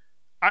 Like,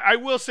 I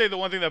will say the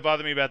one thing that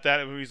bothered me about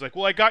that, when he's like,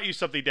 well, I got you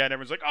something, Dad.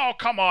 Everyone's like, oh,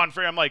 come on,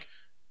 Frasier. I'm like,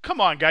 come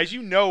on, guys,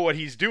 you know what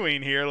he's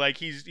doing here. Like,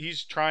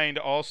 he's trying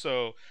to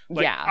also,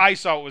 like, yeah. I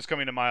saw what was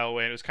coming a mile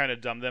away, and it was kind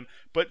of dumb them.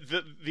 But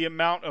the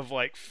amount of,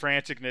 like,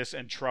 franticness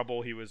and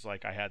trouble, he was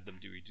like, I had them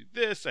do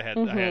this. I had,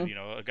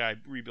 a guy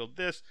rebuild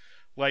this.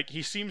 Like,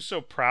 he seems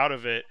so proud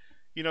of it.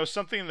 You know,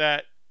 something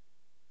that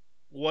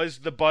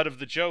was the butt of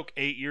the joke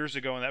 8 years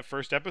ago in that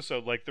first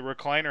episode. Like, the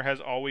recliner has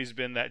always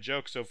been that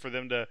joke. So for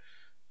them to,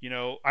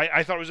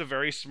 I thought it was a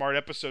very smart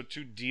episode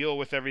to deal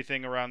with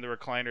everything around the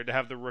recliner, to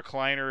have the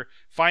recliner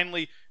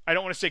finally, I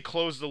don't want to say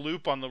close the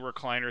loop on the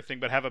recliner thing,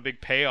 but have a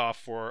big payoff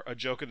for a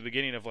joke at the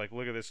beginning of like,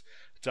 look at this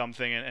dumb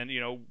thing. And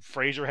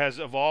Frasier has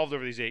evolved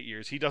over these 8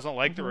 years. He doesn't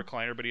like the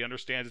recliner, but he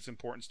understands its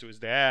importance to his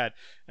dad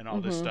and all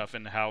this stuff,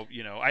 and how,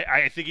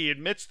 I think he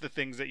admits the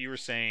things that you were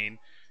saying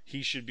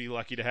he should be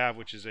lucky to have,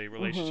 which is a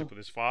relationship with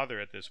his father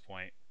at this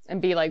point.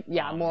 and be like,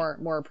 yeah,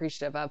 more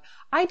appreciative of.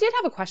 I did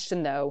have a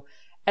question though.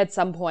 At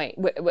some point,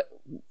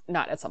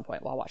 not at some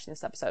point while watching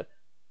this episode.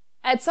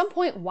 At some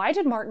point, why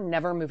did Martin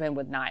never move in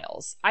with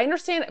Niles? I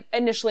understand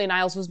initially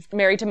Niles was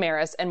married to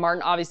Maris, and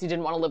Martin obviously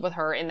didn't want to live with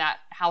her in that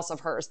house of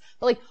hers.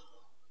 But like,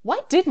 why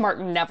did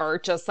Martin never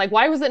just like,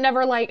 why was it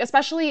never like,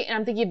 especially, and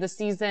I'm thinking of the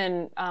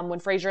season when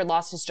Frasier had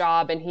lost his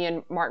job and he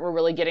and Martin were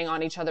really getting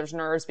on each other's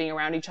nerves, being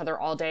around each other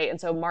all day. And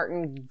so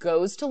Martin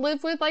goes to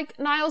live with like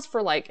Niles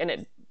for like, and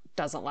it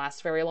doesn't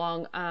last very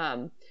long.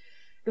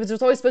 It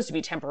was always supposed to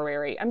be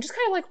temporary. I'm just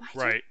kind of like,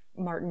 why did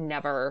Martin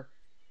never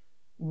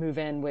move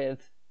in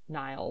with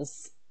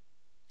Niles?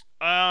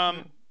 So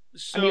I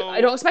mean,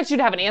 I don't expect you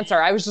to have an answer.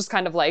 I was just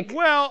kind of like,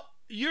 well,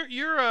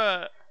 you're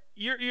an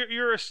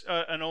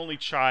only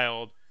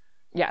child.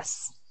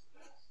 Yes.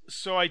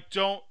 So I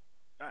don't,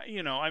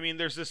 I mean,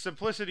 there's the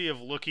simplicity of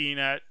looking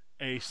at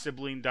a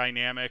sibling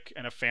dynamic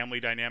and a family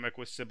dynamic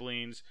with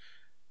siblings,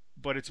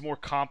 but it's more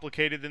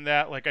complicated than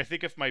that. Like, I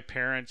think if my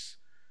parents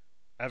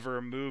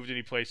ever moved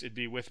any place, it'd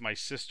be with my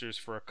sisters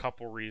for a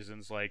couple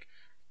reasons. Like,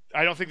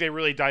 I don't think they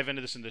really dive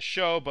into this in the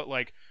show, but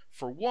like,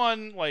 for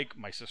one, like,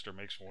 my sister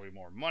makes way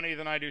more money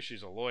than I do.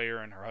 She's a lawyer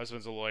and her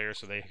husband's a lawyer,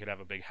 so they could have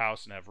a big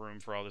house and have room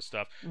for all this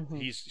stuff. Mm-hmm.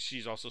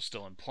 She's also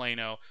still in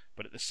Plano,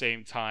 but at the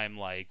same time,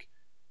 like,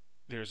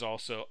 there's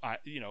also,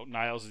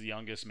 Niles is the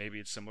youngest. Maybe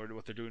it's similar to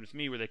what they're doing with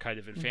me, where they kind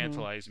of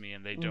infantilize me,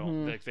 and they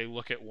don't, like, they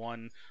look at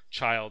one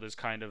child as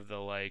kind of the,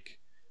 like,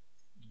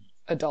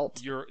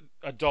 adult. You're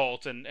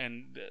adult,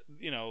 and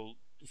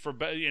for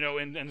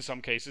in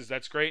some cases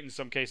that's great, in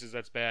some cases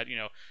that's bad.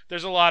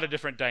 There's a lot of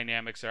different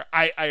dynamics there.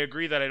 I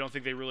agree that I don't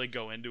think they really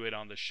go into it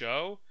on the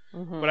show,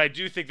 but I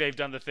do think they've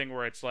done the thing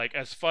where it's like,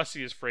 as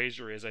fussy as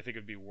Frasier is, I think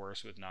it'd be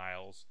worse with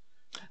Niles.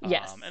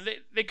 Yes. And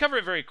they cover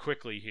it very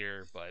quickly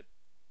here, but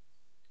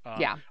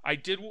yeah. I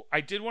did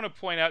want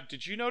to point out,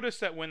 did you notice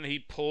that when he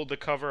pulled the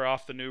cover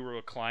off the new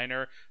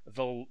recliner,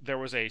 there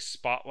was a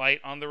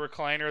spotlight on the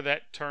recliner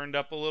that turned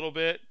up a little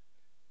bit?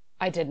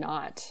 I did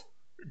not.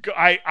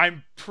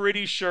 I'm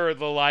pretty sure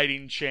the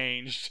lighting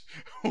changed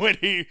when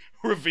he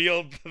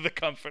revealed the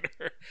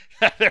comforter.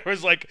 There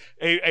was like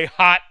a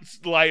hot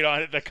light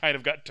on it that kind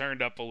of got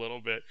turned up a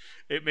little bit.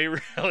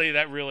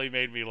 That really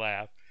made me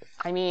laugh.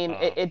 I mean,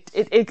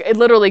 it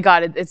literally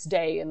got its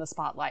day in the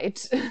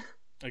spotlight.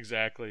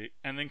 Exactly.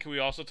 And then can we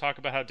also talk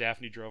about how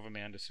Daphne drove a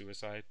man to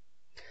suicide?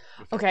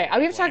 Okay,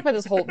 we have to talk about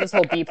this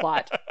whole B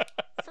plot.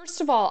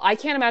 First of all, I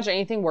can't imagine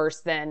anything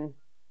worse than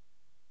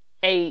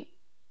a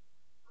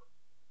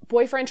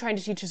boyfriend trying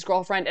to teach his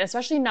girlfriend, and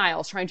especially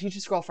Niles trying to teach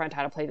his girlfriend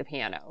how to play the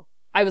piano.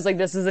 I was like,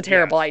 this is a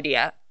terrible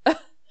idea.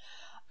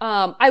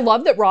 I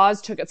love that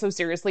Roz took it so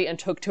seriously and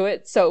took to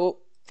it so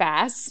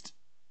fast.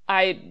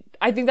 I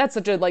think that's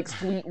such a like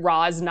sweet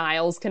Roz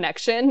Niles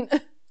connection.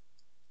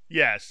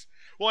 Yes.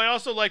 Well, I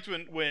also liked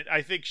when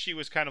I think she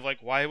was kind of like,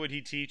 why would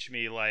he teach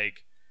me?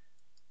 Like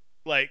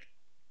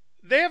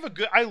they have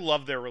I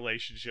love their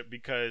relationship,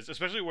 because,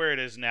 especially where it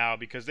is now,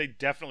 because they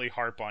definitely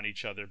harp on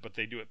each other, but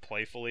they do it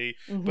playfully.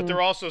 Mm-hmm. But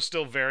they're also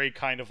still very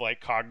kind of like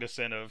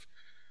cognizant of,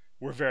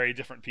 we're very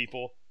different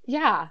people.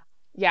 Yeah.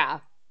 Yeah.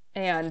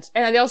 And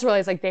they also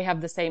realize like they have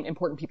the same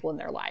important people in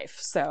their life.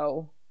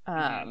 So,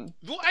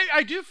 Well,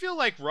 I do feel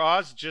like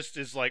Roz just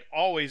is like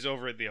always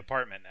over at the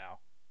apartment now.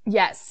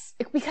 Yes,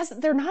 because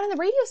they're not in the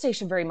radio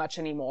station very much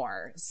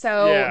anymore.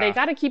 So they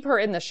got to keep her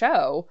in the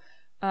show.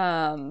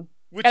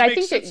 Which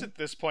makes sense at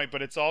this point,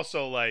 but it's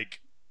also, like,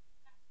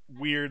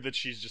 weird that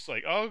she's just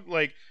like, oh,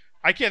 like,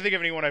 I can't think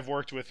of anyone I've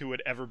worked with who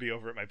would ever be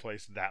over at my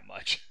place that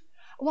much.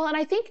 Well, and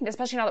I think,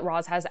 especially now that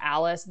Roz has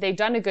Alice, they've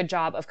done a good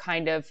job of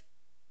kind of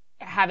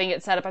having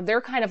it set up.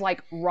 They're kind of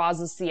like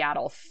Roz's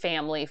Seattle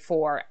family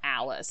for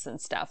Alice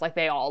and stuff. Like,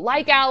 they all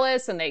like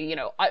Alice, and they,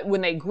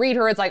 when they greet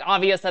her, it's, like,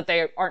 obvious that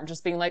they aren't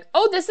just being like,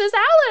 oh, this is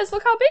Alice,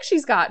 look how big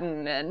she's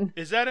gotten. And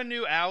is that a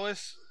new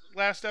Alice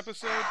last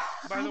episode,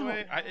 by the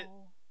way?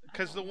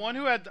 Because the one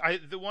who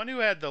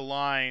had the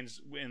lines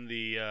in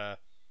the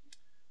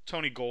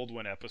Tony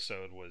Goldwyn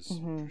episode was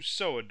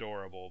so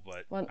adorable,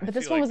 but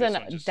this one was in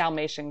a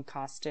Dalmatian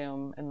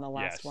costume in the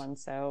last one,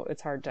 so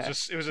it's hard to.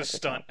 It was a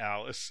stunt,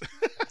 Alice.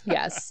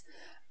 Yes,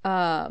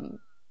 I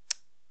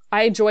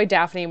enjoy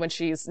Daphne when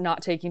she's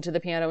not taking to the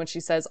piano and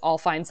she says, "I'll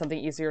find something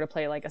easier to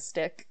play, like a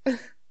stick."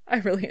 I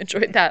really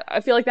enjoyed that.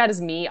 I feel like that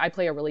is me. I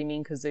play a really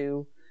mean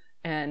kazoo,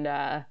 and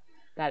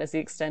that is the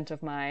extent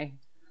of my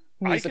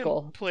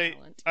musical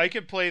talent. I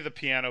can play the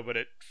piano, but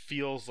it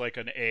feels like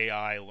an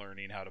AI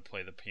learning how to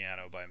play the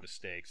piano by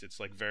mistakes. It's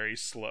like very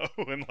slow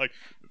and like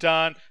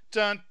dun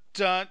dun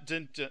dun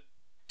dun dun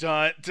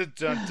dun dun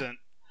dun dun.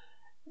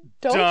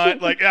 Dun.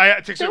 Like,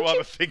 it takes me a while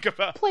to think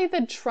about. Play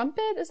the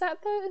trumpet? Is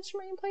that the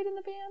instrument you played in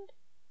the band?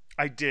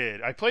 I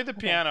did. I played the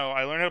piano.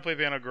 I learned how to play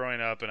piano growing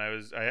up, and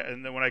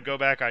and then when I go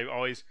back, I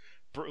always,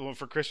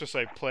 for Christmas,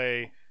 I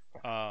play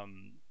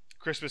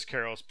Christmas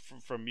carols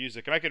from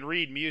music, and I can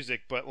read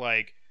music, but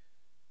like,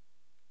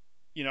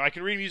 I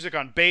can read music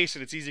on bass,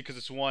 and it's easy because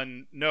it's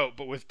one note.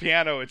 But with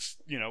piano, it's,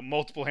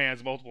 multiple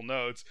hands, multiple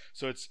notes.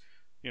 So it's,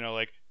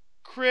 like,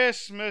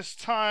 Christmas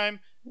time.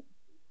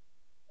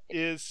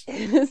 is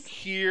Is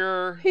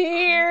here.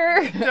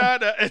 here.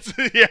 Da-da.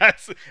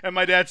 Yes. And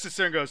my dad sits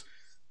there and goes,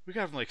 we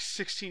got him like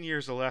 16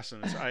 years of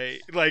lessons. I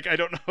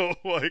don't know,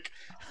 like,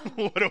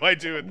 what do I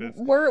do with this?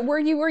 Were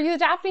you the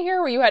Daphne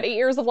here? Where you had 8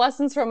 years of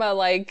lessons from a,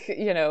 like,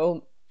 you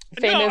know,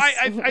 famous...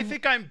 No, I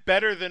think I'm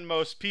better than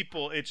most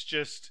people. It's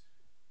just,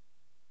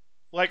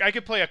 like, I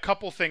could play a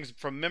couple things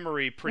from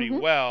memory pretty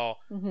well.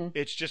 Mm-hmm.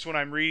 It's just when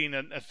I'm reading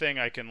a thing,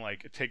 I can,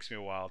 like, it takes me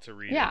a while to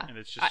read it. And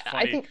it's just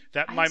funny. I think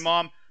that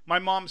my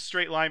mom's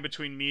straight line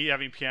between me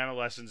having piano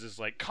lessons is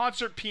like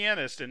concert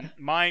pianist, and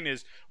mine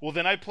is, well,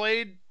 then I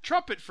played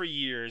trumpet for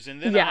years,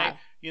 and then I,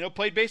 you know,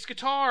 played bass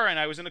guitar, and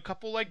I was in a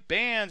couple, like,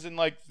 bands, and,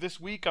 like, this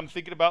week I'm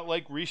thinking about,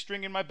 like,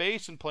 restringing my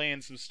bass and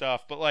playing some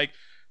stuff. But, like,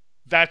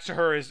 that to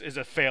her is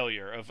a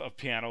failure of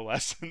piano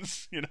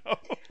lessons, you know?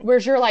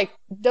 Whereas you're like,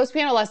 those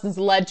piano lessons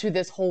led to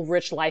this whole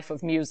rich life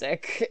of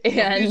music.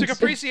 And music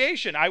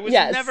appreciation. I was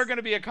never going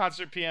to be a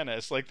concert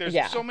pianist. Like, there's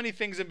so many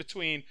things in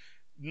between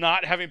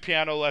not having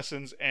piano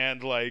lessons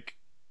and, like,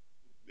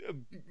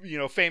 you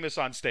know, famous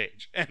on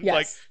stage. And,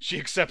 like, she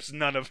accepts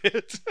none of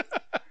it.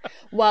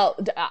 Well,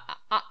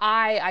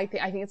 I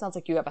think it sounds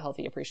like you have a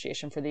healthy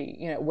appreciation for the,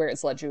 you know, where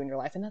it's led you in your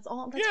life, and that's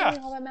really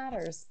all that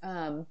matters.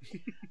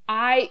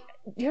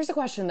 Here's a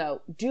question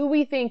though: do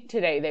we think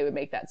today they would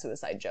make that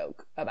suicide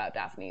joke about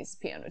Daphne's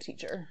piano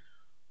teacher?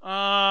 Probably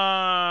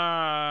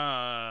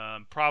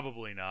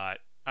not.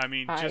 I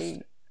mean,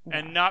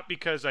 and not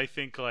because I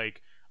think,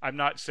 like, I'm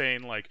not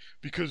saying, like,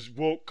 because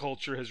woke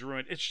culture has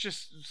ruined. It's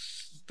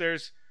just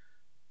there's.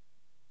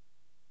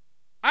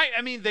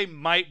 I mean, they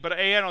might, but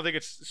A, I don't think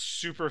it's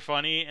super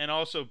funny, and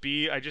also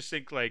B, I just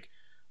think, like,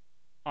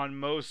 on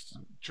most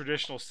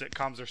traditional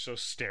sitcoms, they're so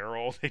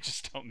sterile, they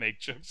just don't make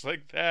jokes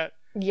like that.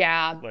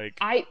 Yeah, like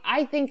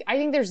I think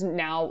there's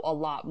now a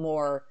lot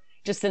more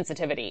just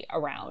sensitivity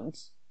around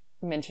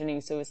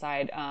mentioning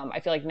suicide. I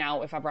feel like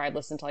now, if ever I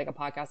listen to, like, a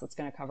podcast that's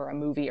going to cover a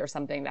movie or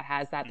something that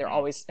has that, they're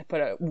always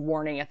put a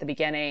warning at the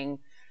beginning.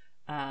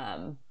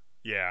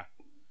 Yeah.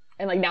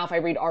 And, like, now if I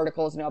read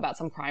articles, you know, about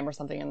some crime or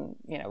something, and,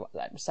 you know,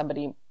 that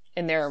somebody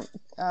in there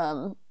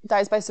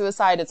dies by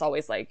suicide, it's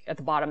always, like, at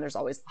the bottom there's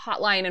always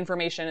hotline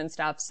information and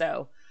stuff.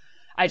 So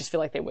I just feel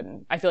like they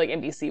wouldn't. I feel like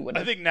NBC would.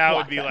 I think now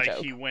it'd be like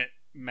joke. He went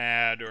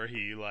mad, or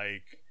he,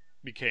 like,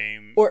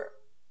 became, or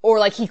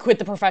like he quit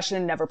the profession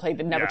and never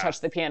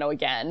touched the piano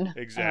again.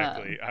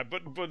 Exactly.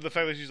 But the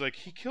fact that she's like,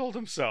 he killed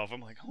himself,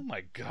 I'm like, oh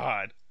my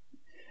god.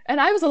 And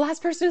I was the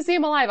last person to see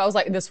him alive. I was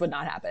like, this would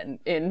not happen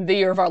in the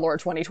year of our Lord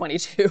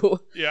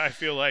 2022. Yeah, I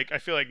feel like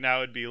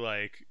now it'd be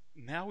like,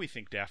 now we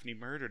think Daphne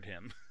murdered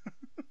him.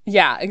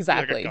 Yeah,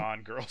 exactly. Like a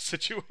Gone Girl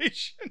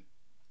situation.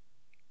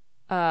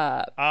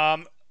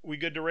 We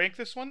good to rank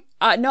this one?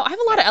 No, I have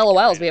a lot of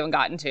LOLs we haven't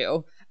gotten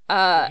to.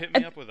 Hit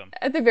me up with them.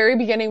 At the very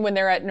beginning, when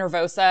they're at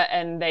Nervosa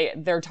and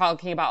they're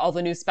talking about all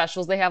the new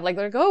specials they have, like,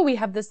 they're like, oh, we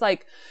have this,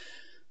 like,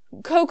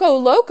 Coco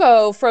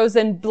Loco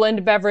frozen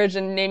blend beverage,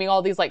 and naming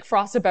all these, like,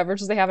 frosted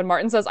beverages they have. And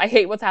Martin says, I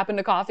hate what's happened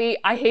to coffee.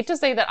 I hate to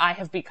say that I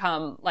have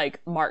become, like,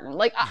 Martin.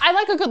 Like, I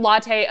like a good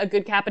latte, a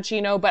good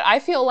cappuccino, but I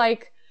feel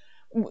like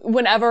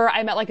whenever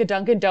I'm at, like, a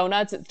Dunkin'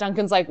 Donuts,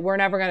 Dunkin's like, we're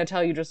never going to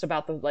tell you just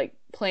about the, like,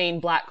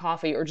 plain black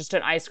coffee or just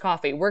an iced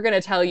coffee. We're going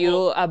to tell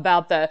you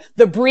about the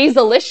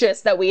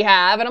Breezelicious that we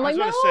have. And I'm like,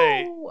 no.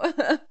 Say,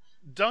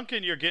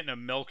 Dunkin', you're getting a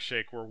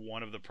milkshake where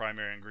one of the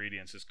primary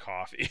ingredients is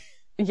coffee.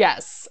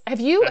 Yes. Have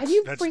you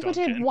frequented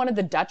Dunkin'. One of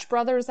the Dutch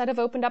brothers that have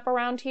opened up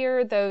around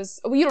here?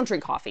 Well, you don't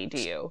drink coffee, do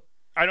you?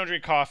 I don't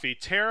drink coffee.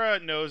 Tara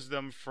knows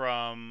them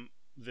from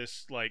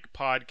this, like,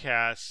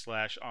 podcast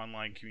 /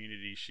 online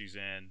community she's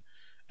in.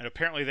 And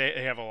apparently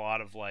they have a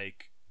lot of,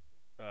 like,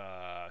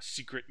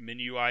 secret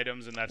menu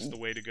items, and that's the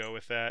way to go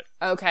with that.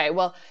 Okay,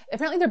 well,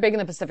 apparently they're big in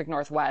the Pacific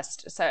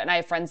Northwest. So, and I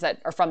have friends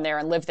that are from there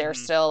and live there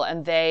still,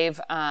 and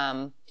they've,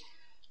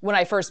 when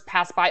I first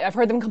passed by, I've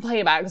heard them complain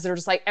about it because they're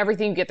just like,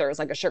 everything you get there is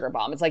like a sugar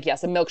bomb. It's like,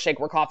 yes, a milkshake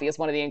where coffee is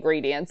one of the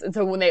ingredients. And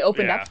so when they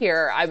opened up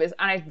here,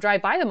 I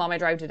drive by them on my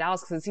drive to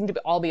Dallas because it seemed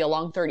to all be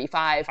along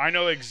 35. I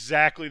know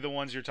exactly the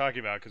ones you're talking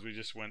about because we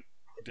just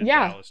did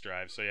Dallas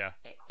Drive, so yeah.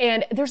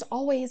 And there's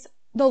always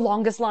the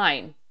longest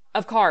line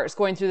of cars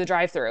going through the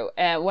drive-thru.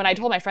 And when I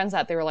told my friends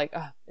that, they were like,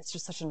 oh, it's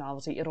just such a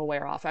novelty. It'll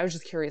wear off. I was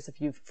just curious if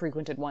you've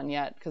frequented one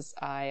yet, because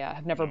I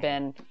have never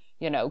been,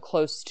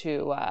 close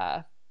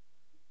to...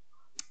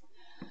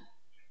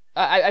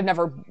 I've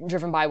never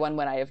driven by one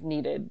when I have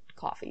needed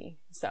coffee,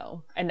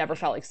 so I never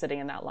felt like sitting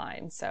in that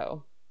line.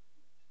 So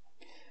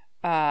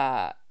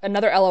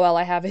another LOL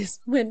I have is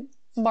when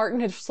Martin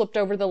had flipped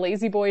over the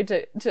Lazy Boy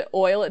to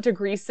oil it, to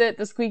grease it,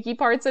 the squeaky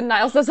parts, and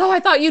Niles says, oh, I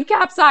thought you'd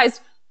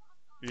capsized.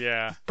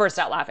 Yeah. Burst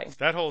out laughing.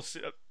 That whole...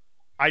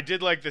 I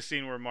did like the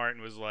scene where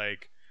Martin was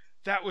like,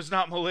 that was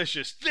not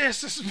malicious.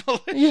 This is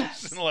malicious.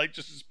 Yes. And, like,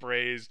 just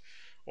sprays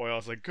oil. I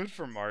was like, good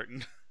for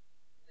Martin.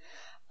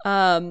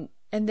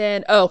 And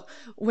then,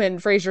 when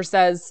Frasier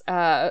says,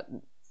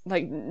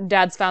 like,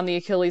 Dad's found the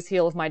Achilles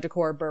heel of my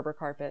decor, Berber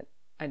carpet.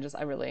 I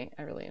really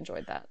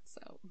enjoyed that.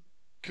 So,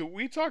 could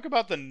we talk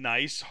about the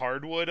nice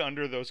hardwood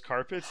under those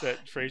carpets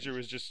that Frasier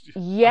was just?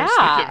 Yeah.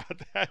 I was thinking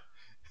about that.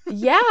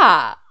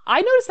 Yeah, I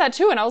noticed that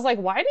too, and I was like,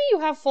 why do you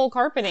have full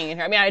carpeting in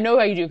here? I mean, I know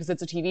how you do because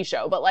it's a TV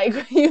show, but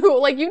like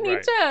you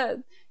need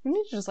to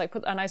just like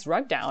put a nice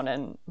rug down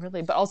and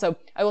really. But also,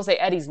 I will say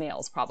Eddie's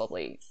nails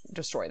probably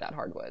destroy that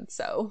hardwood.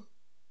 So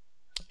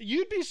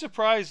you'd be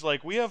surprised.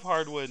 Like we have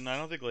hardwood, and I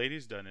don't think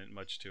Lady's done it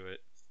much to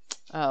it.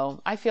 Oh,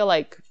 I feel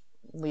like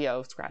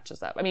Leo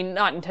scratches up. I mean,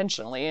 not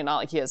intentionally, and not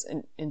like he has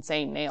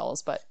insane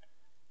nails, but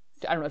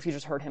I don't know if you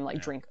just heard him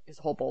like drink his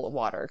whole bowl of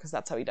water, because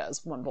that's how he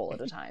does, one bowl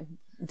at a time.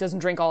 He doesn't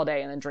drink all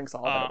day and then drinks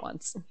all of it at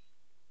once.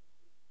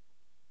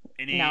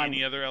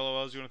 Any other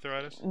LOLs you want to throw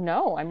at us?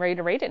 No, I'm ready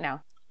to rate it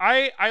now.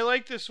 I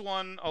like this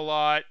one a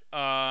lot.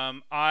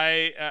 I'm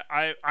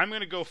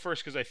gonna go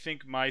first because I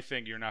think my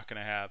thing you're not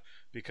gonna have,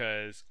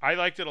 because I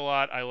liked it a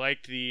lot. I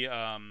liked the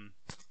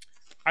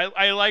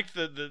I liked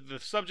the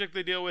subject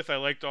they deal with. I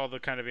liked all the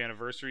kind of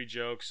anniversary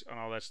jokes and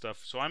all that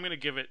stuff. So I'm gonna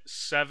give it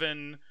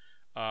 7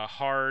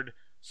 hard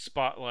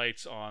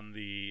spotlights on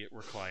the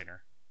recliner.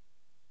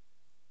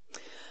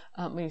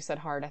 When you said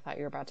hard, I thought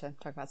you were about to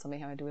talk about something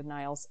having to do with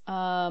Niles.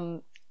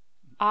 I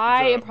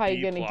am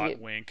probably gonna give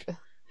wink.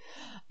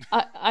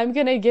 I'm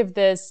gonna give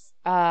this.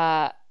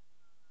 I'm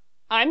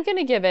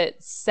gonna give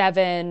it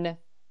 7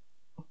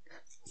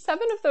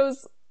 of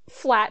those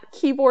flat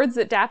keyboards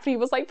that Daphne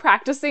was like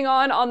practicing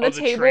on the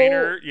table.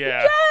 Trainer,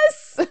 yeah.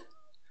 Yes.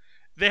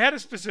 They had a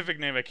specific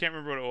name. I can't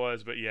remember what it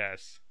was, but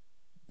yes.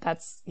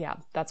 That's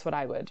what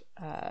I would.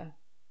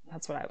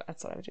 That's what I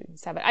would do.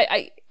 7.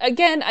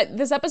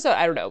 This episode,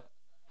 I don't know.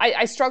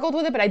 I struggled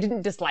with it, but I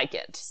didn't dislike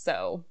it.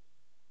 So.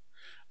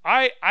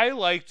 I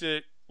liked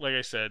it, like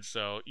I said.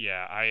 So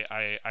yeah,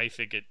 I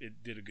think it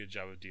did a good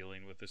job of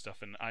dealing with this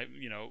stuff, and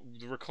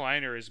the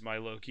recliner is my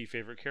low key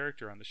favorite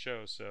character on the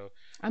show. So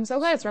I'm so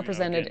glad it's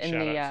represented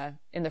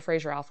in the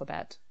Frasier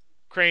alphabet.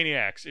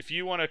 Craniacs, if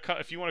you want to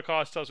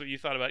call us, tell us what you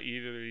thought about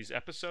either of these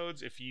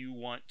episodes. If you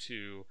want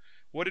to,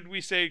 what did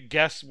we say?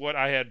 Guess what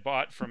I had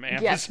bought from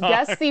Amazon. Yes,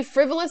 guess the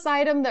frivolous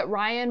item that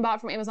Ryan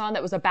bought from Amazon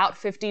that was about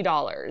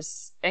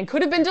 $50 and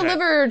could have been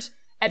delivered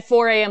at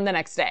 4 a.m. the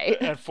next day.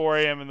 At 4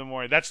 a.m. in the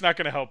morning. That's not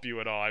going to help you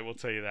at all, I will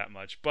tell you that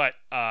much. But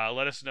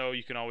let us know.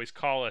 You can always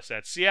call us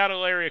at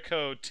Seattle area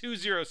code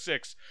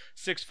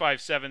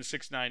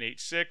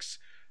 206-657-6986.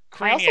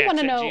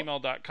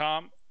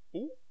 Craniacs@gmail.com.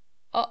 Ooh.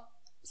 Oh,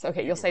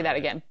 okay, you'll say that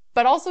again.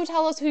 But also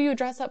tell us who you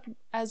dress up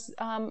as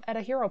at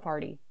a hero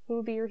party. Who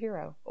would be your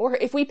hero? Or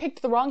if we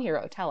picked the wrong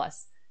hero, tell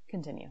us.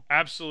 Continue.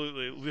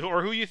 Absolutely.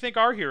 Or who you think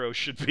our heroes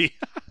should be.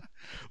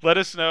 Let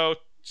us know.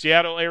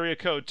 Seattle area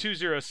code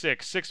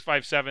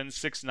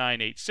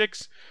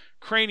 206-657-6986.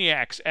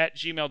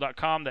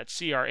 Craniacs@gmail.com.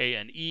 That's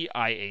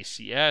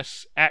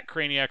CRANEIACS. At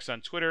Craniacs on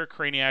Twitter.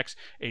 Craniacs,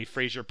 a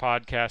Frasier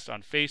podcast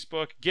on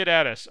Facebook. Get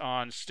at us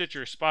on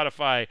Stitcher,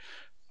 Spotify,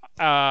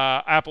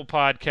 Apple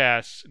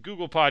Podcasts,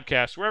 Google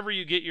Podcasts, wherever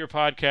you get your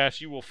podcasts,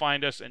 you will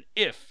find us. And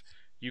if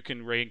you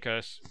can rate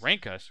us,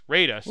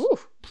 Ooh.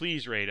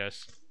 Please rate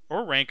us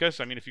or rank us.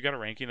 I mean, if you got a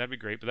ranking, that'd be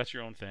great, but that's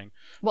your own thing.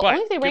 Well, but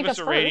only if they rank us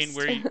a first. rating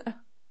where you.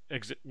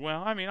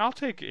 Well, I mean, I'll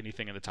take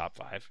anything in the top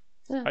 5.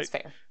 That's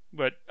fair.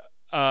 But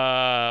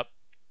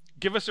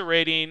give us a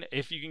rating.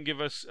 If you can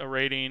give us a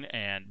rating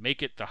and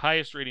make it the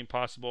highest rating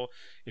possible.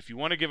 If you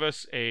want to give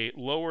us a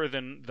lower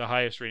than the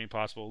highest rating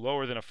possible,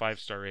 lower than a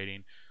 5-star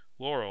rating,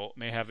 Laurel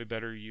may have a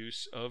better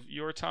use of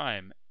your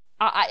time.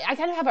 I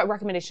kind of have a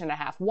recommendation and a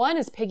half. One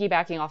is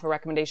piggybacking off a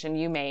recommendation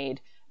you made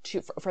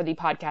for the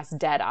podcast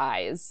Dead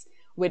Eyes,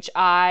 which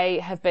I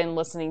have been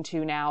listening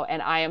to now,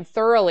 and I am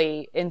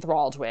thoroughly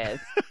enthralled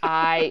with.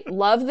 I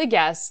love the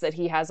guests that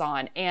he has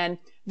on, and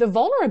the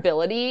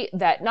vulnerability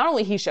that not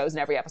only he shows in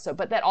every episode,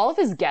 but that all of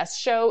his guests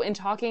show in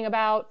talking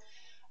about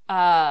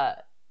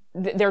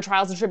their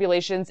trials and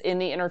tribulations in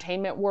the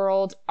entertainment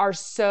world are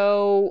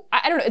so,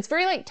 I don't know, it's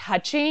very like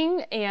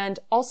touching, and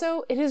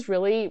also it has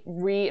really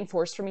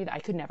reinforced for me that I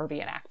could never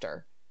be an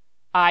actor.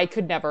 I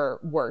could never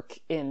work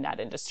in that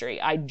industry.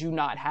 I do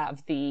not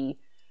have the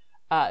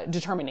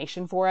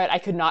determination for it. I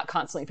could not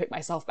constantly pick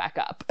myself back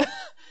up.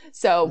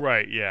 So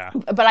right, yeah.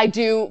 But I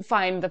do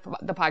find the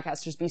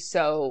podcast just be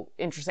so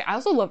interesting. I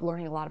also love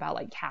learning a lot about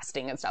like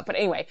casting and stuff. But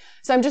anyway,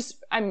 so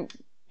I'm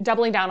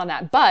doubling down on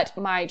that. But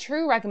my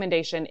true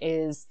recommendation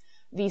is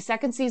the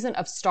 2nd season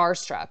of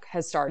Starstruck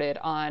has started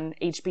on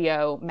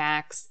HBO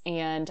Max,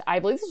 and I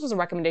believe this was a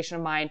recommendation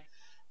of mine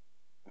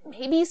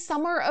maybe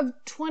summer of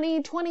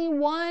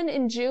 2021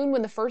 in June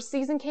when the first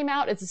season came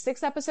out. It's a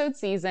 6-episode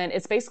season.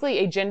 It's basically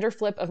a gender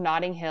flip of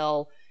Notting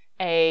Hill,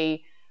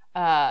 a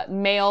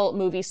male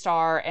movie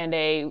star and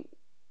a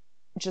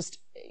just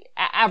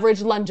average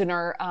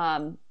Londoner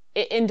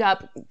end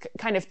up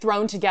kind of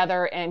thrown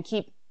together and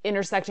keep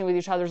intersecting with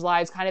each other's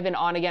lives, kind of in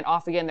on again,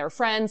 off again. They're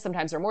friends.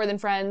 Sometimes they're more than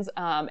friends.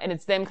 And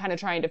it's them kind of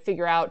trying to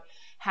figure out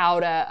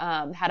how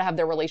to have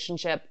their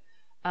relationship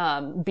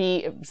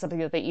be something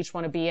that they each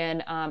want to be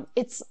in.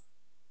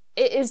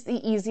 It is the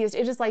easiest.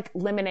 It is like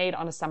lemonade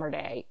on a summer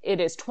day.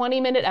 It is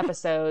 20-minute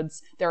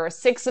episodes. There are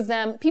 6 of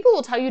them. People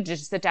will tell you to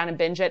just sit down and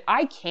binge it.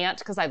 I can't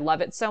because I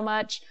love it so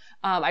much.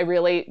 I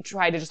really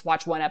try to just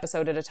watch one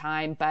episode at a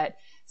time, but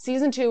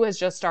season 2 has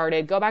just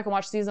started. Go back and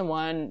watch season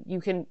 1.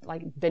 You can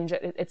like binge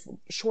it. It's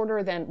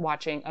shorter than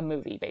watching a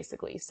movie,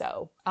 basically.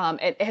 So,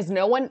 it has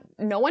no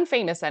one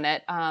famous in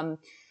it. I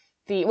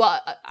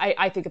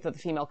think that the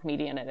female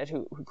comedian in it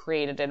who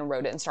created it and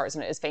wrote it and stars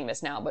in it is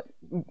famous now, but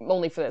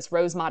only for this.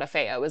 Rose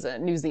Matafeo is a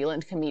New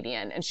Zealand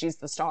comedian, and she's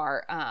the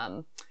star.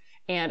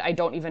 And I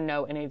don't even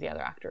know any of the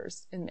other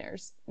actors in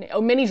theirs. Oh,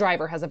 Minnie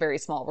Driver has a very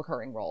small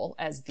recurring role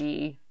as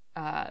the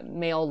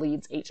male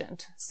lead's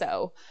agent.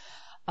 So,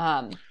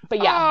 but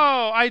yeah.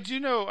 Oh, I do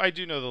know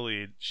the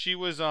lead. She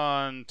was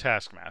on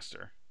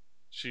Taskmaster.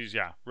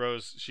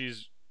 Rose.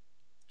 She's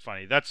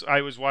funny.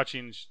 I was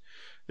watching.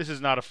 This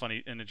is not a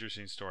funny and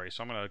interesting story,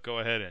 so I'm gonna go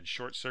ahead and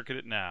short circuit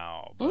it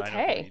now. But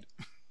okay.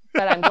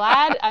 But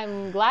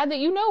I'm glad that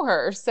you know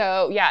her.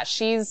 So yeah,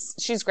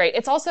 she's great.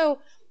 It's also,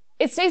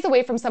 it stays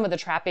away from some of the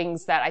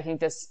trappings that I think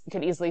this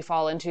could easily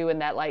fall into, and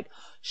that like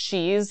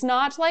she's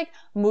not like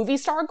movie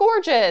star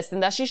gorgeous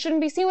and that she shouldn't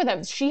be seen with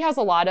him. She has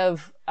a lot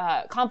of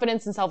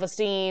confidence and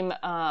self-esteem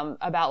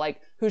about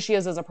like who she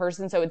is as a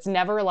person. So it's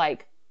never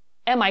like,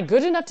 am I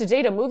good enough to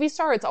date a movie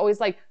star? It's always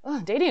like,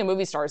 dating a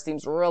movie star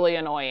seems really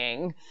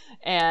annoying.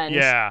 And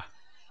yeah,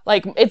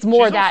 like it's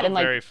more she's that also and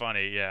like very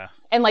funny, yeah.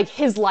 And like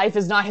his life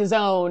is not his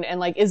own, and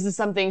like is this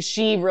something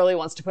she really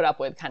wants to put up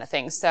with, kind of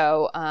thing.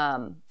 So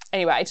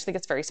anyway, I just think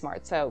it's very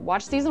smart. So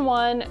watch season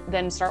 1,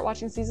 then start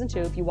watching season 2.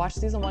 If you watch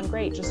season 1,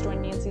 great. Just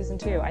join me in season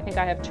 2. I think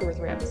I have 2 or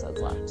 3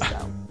 episodes left.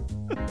 So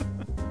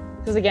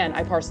because again,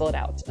 I parcel it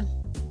out.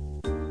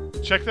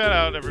 Check that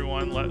out,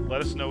 everyone.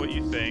 Let us know what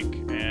you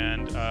think.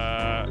 And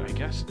I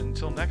guess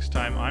until next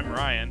time, I'm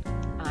Ryan.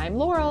 I'm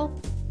Laurel.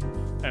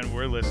 And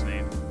we're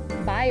listening.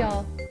 Bye,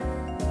 y'all.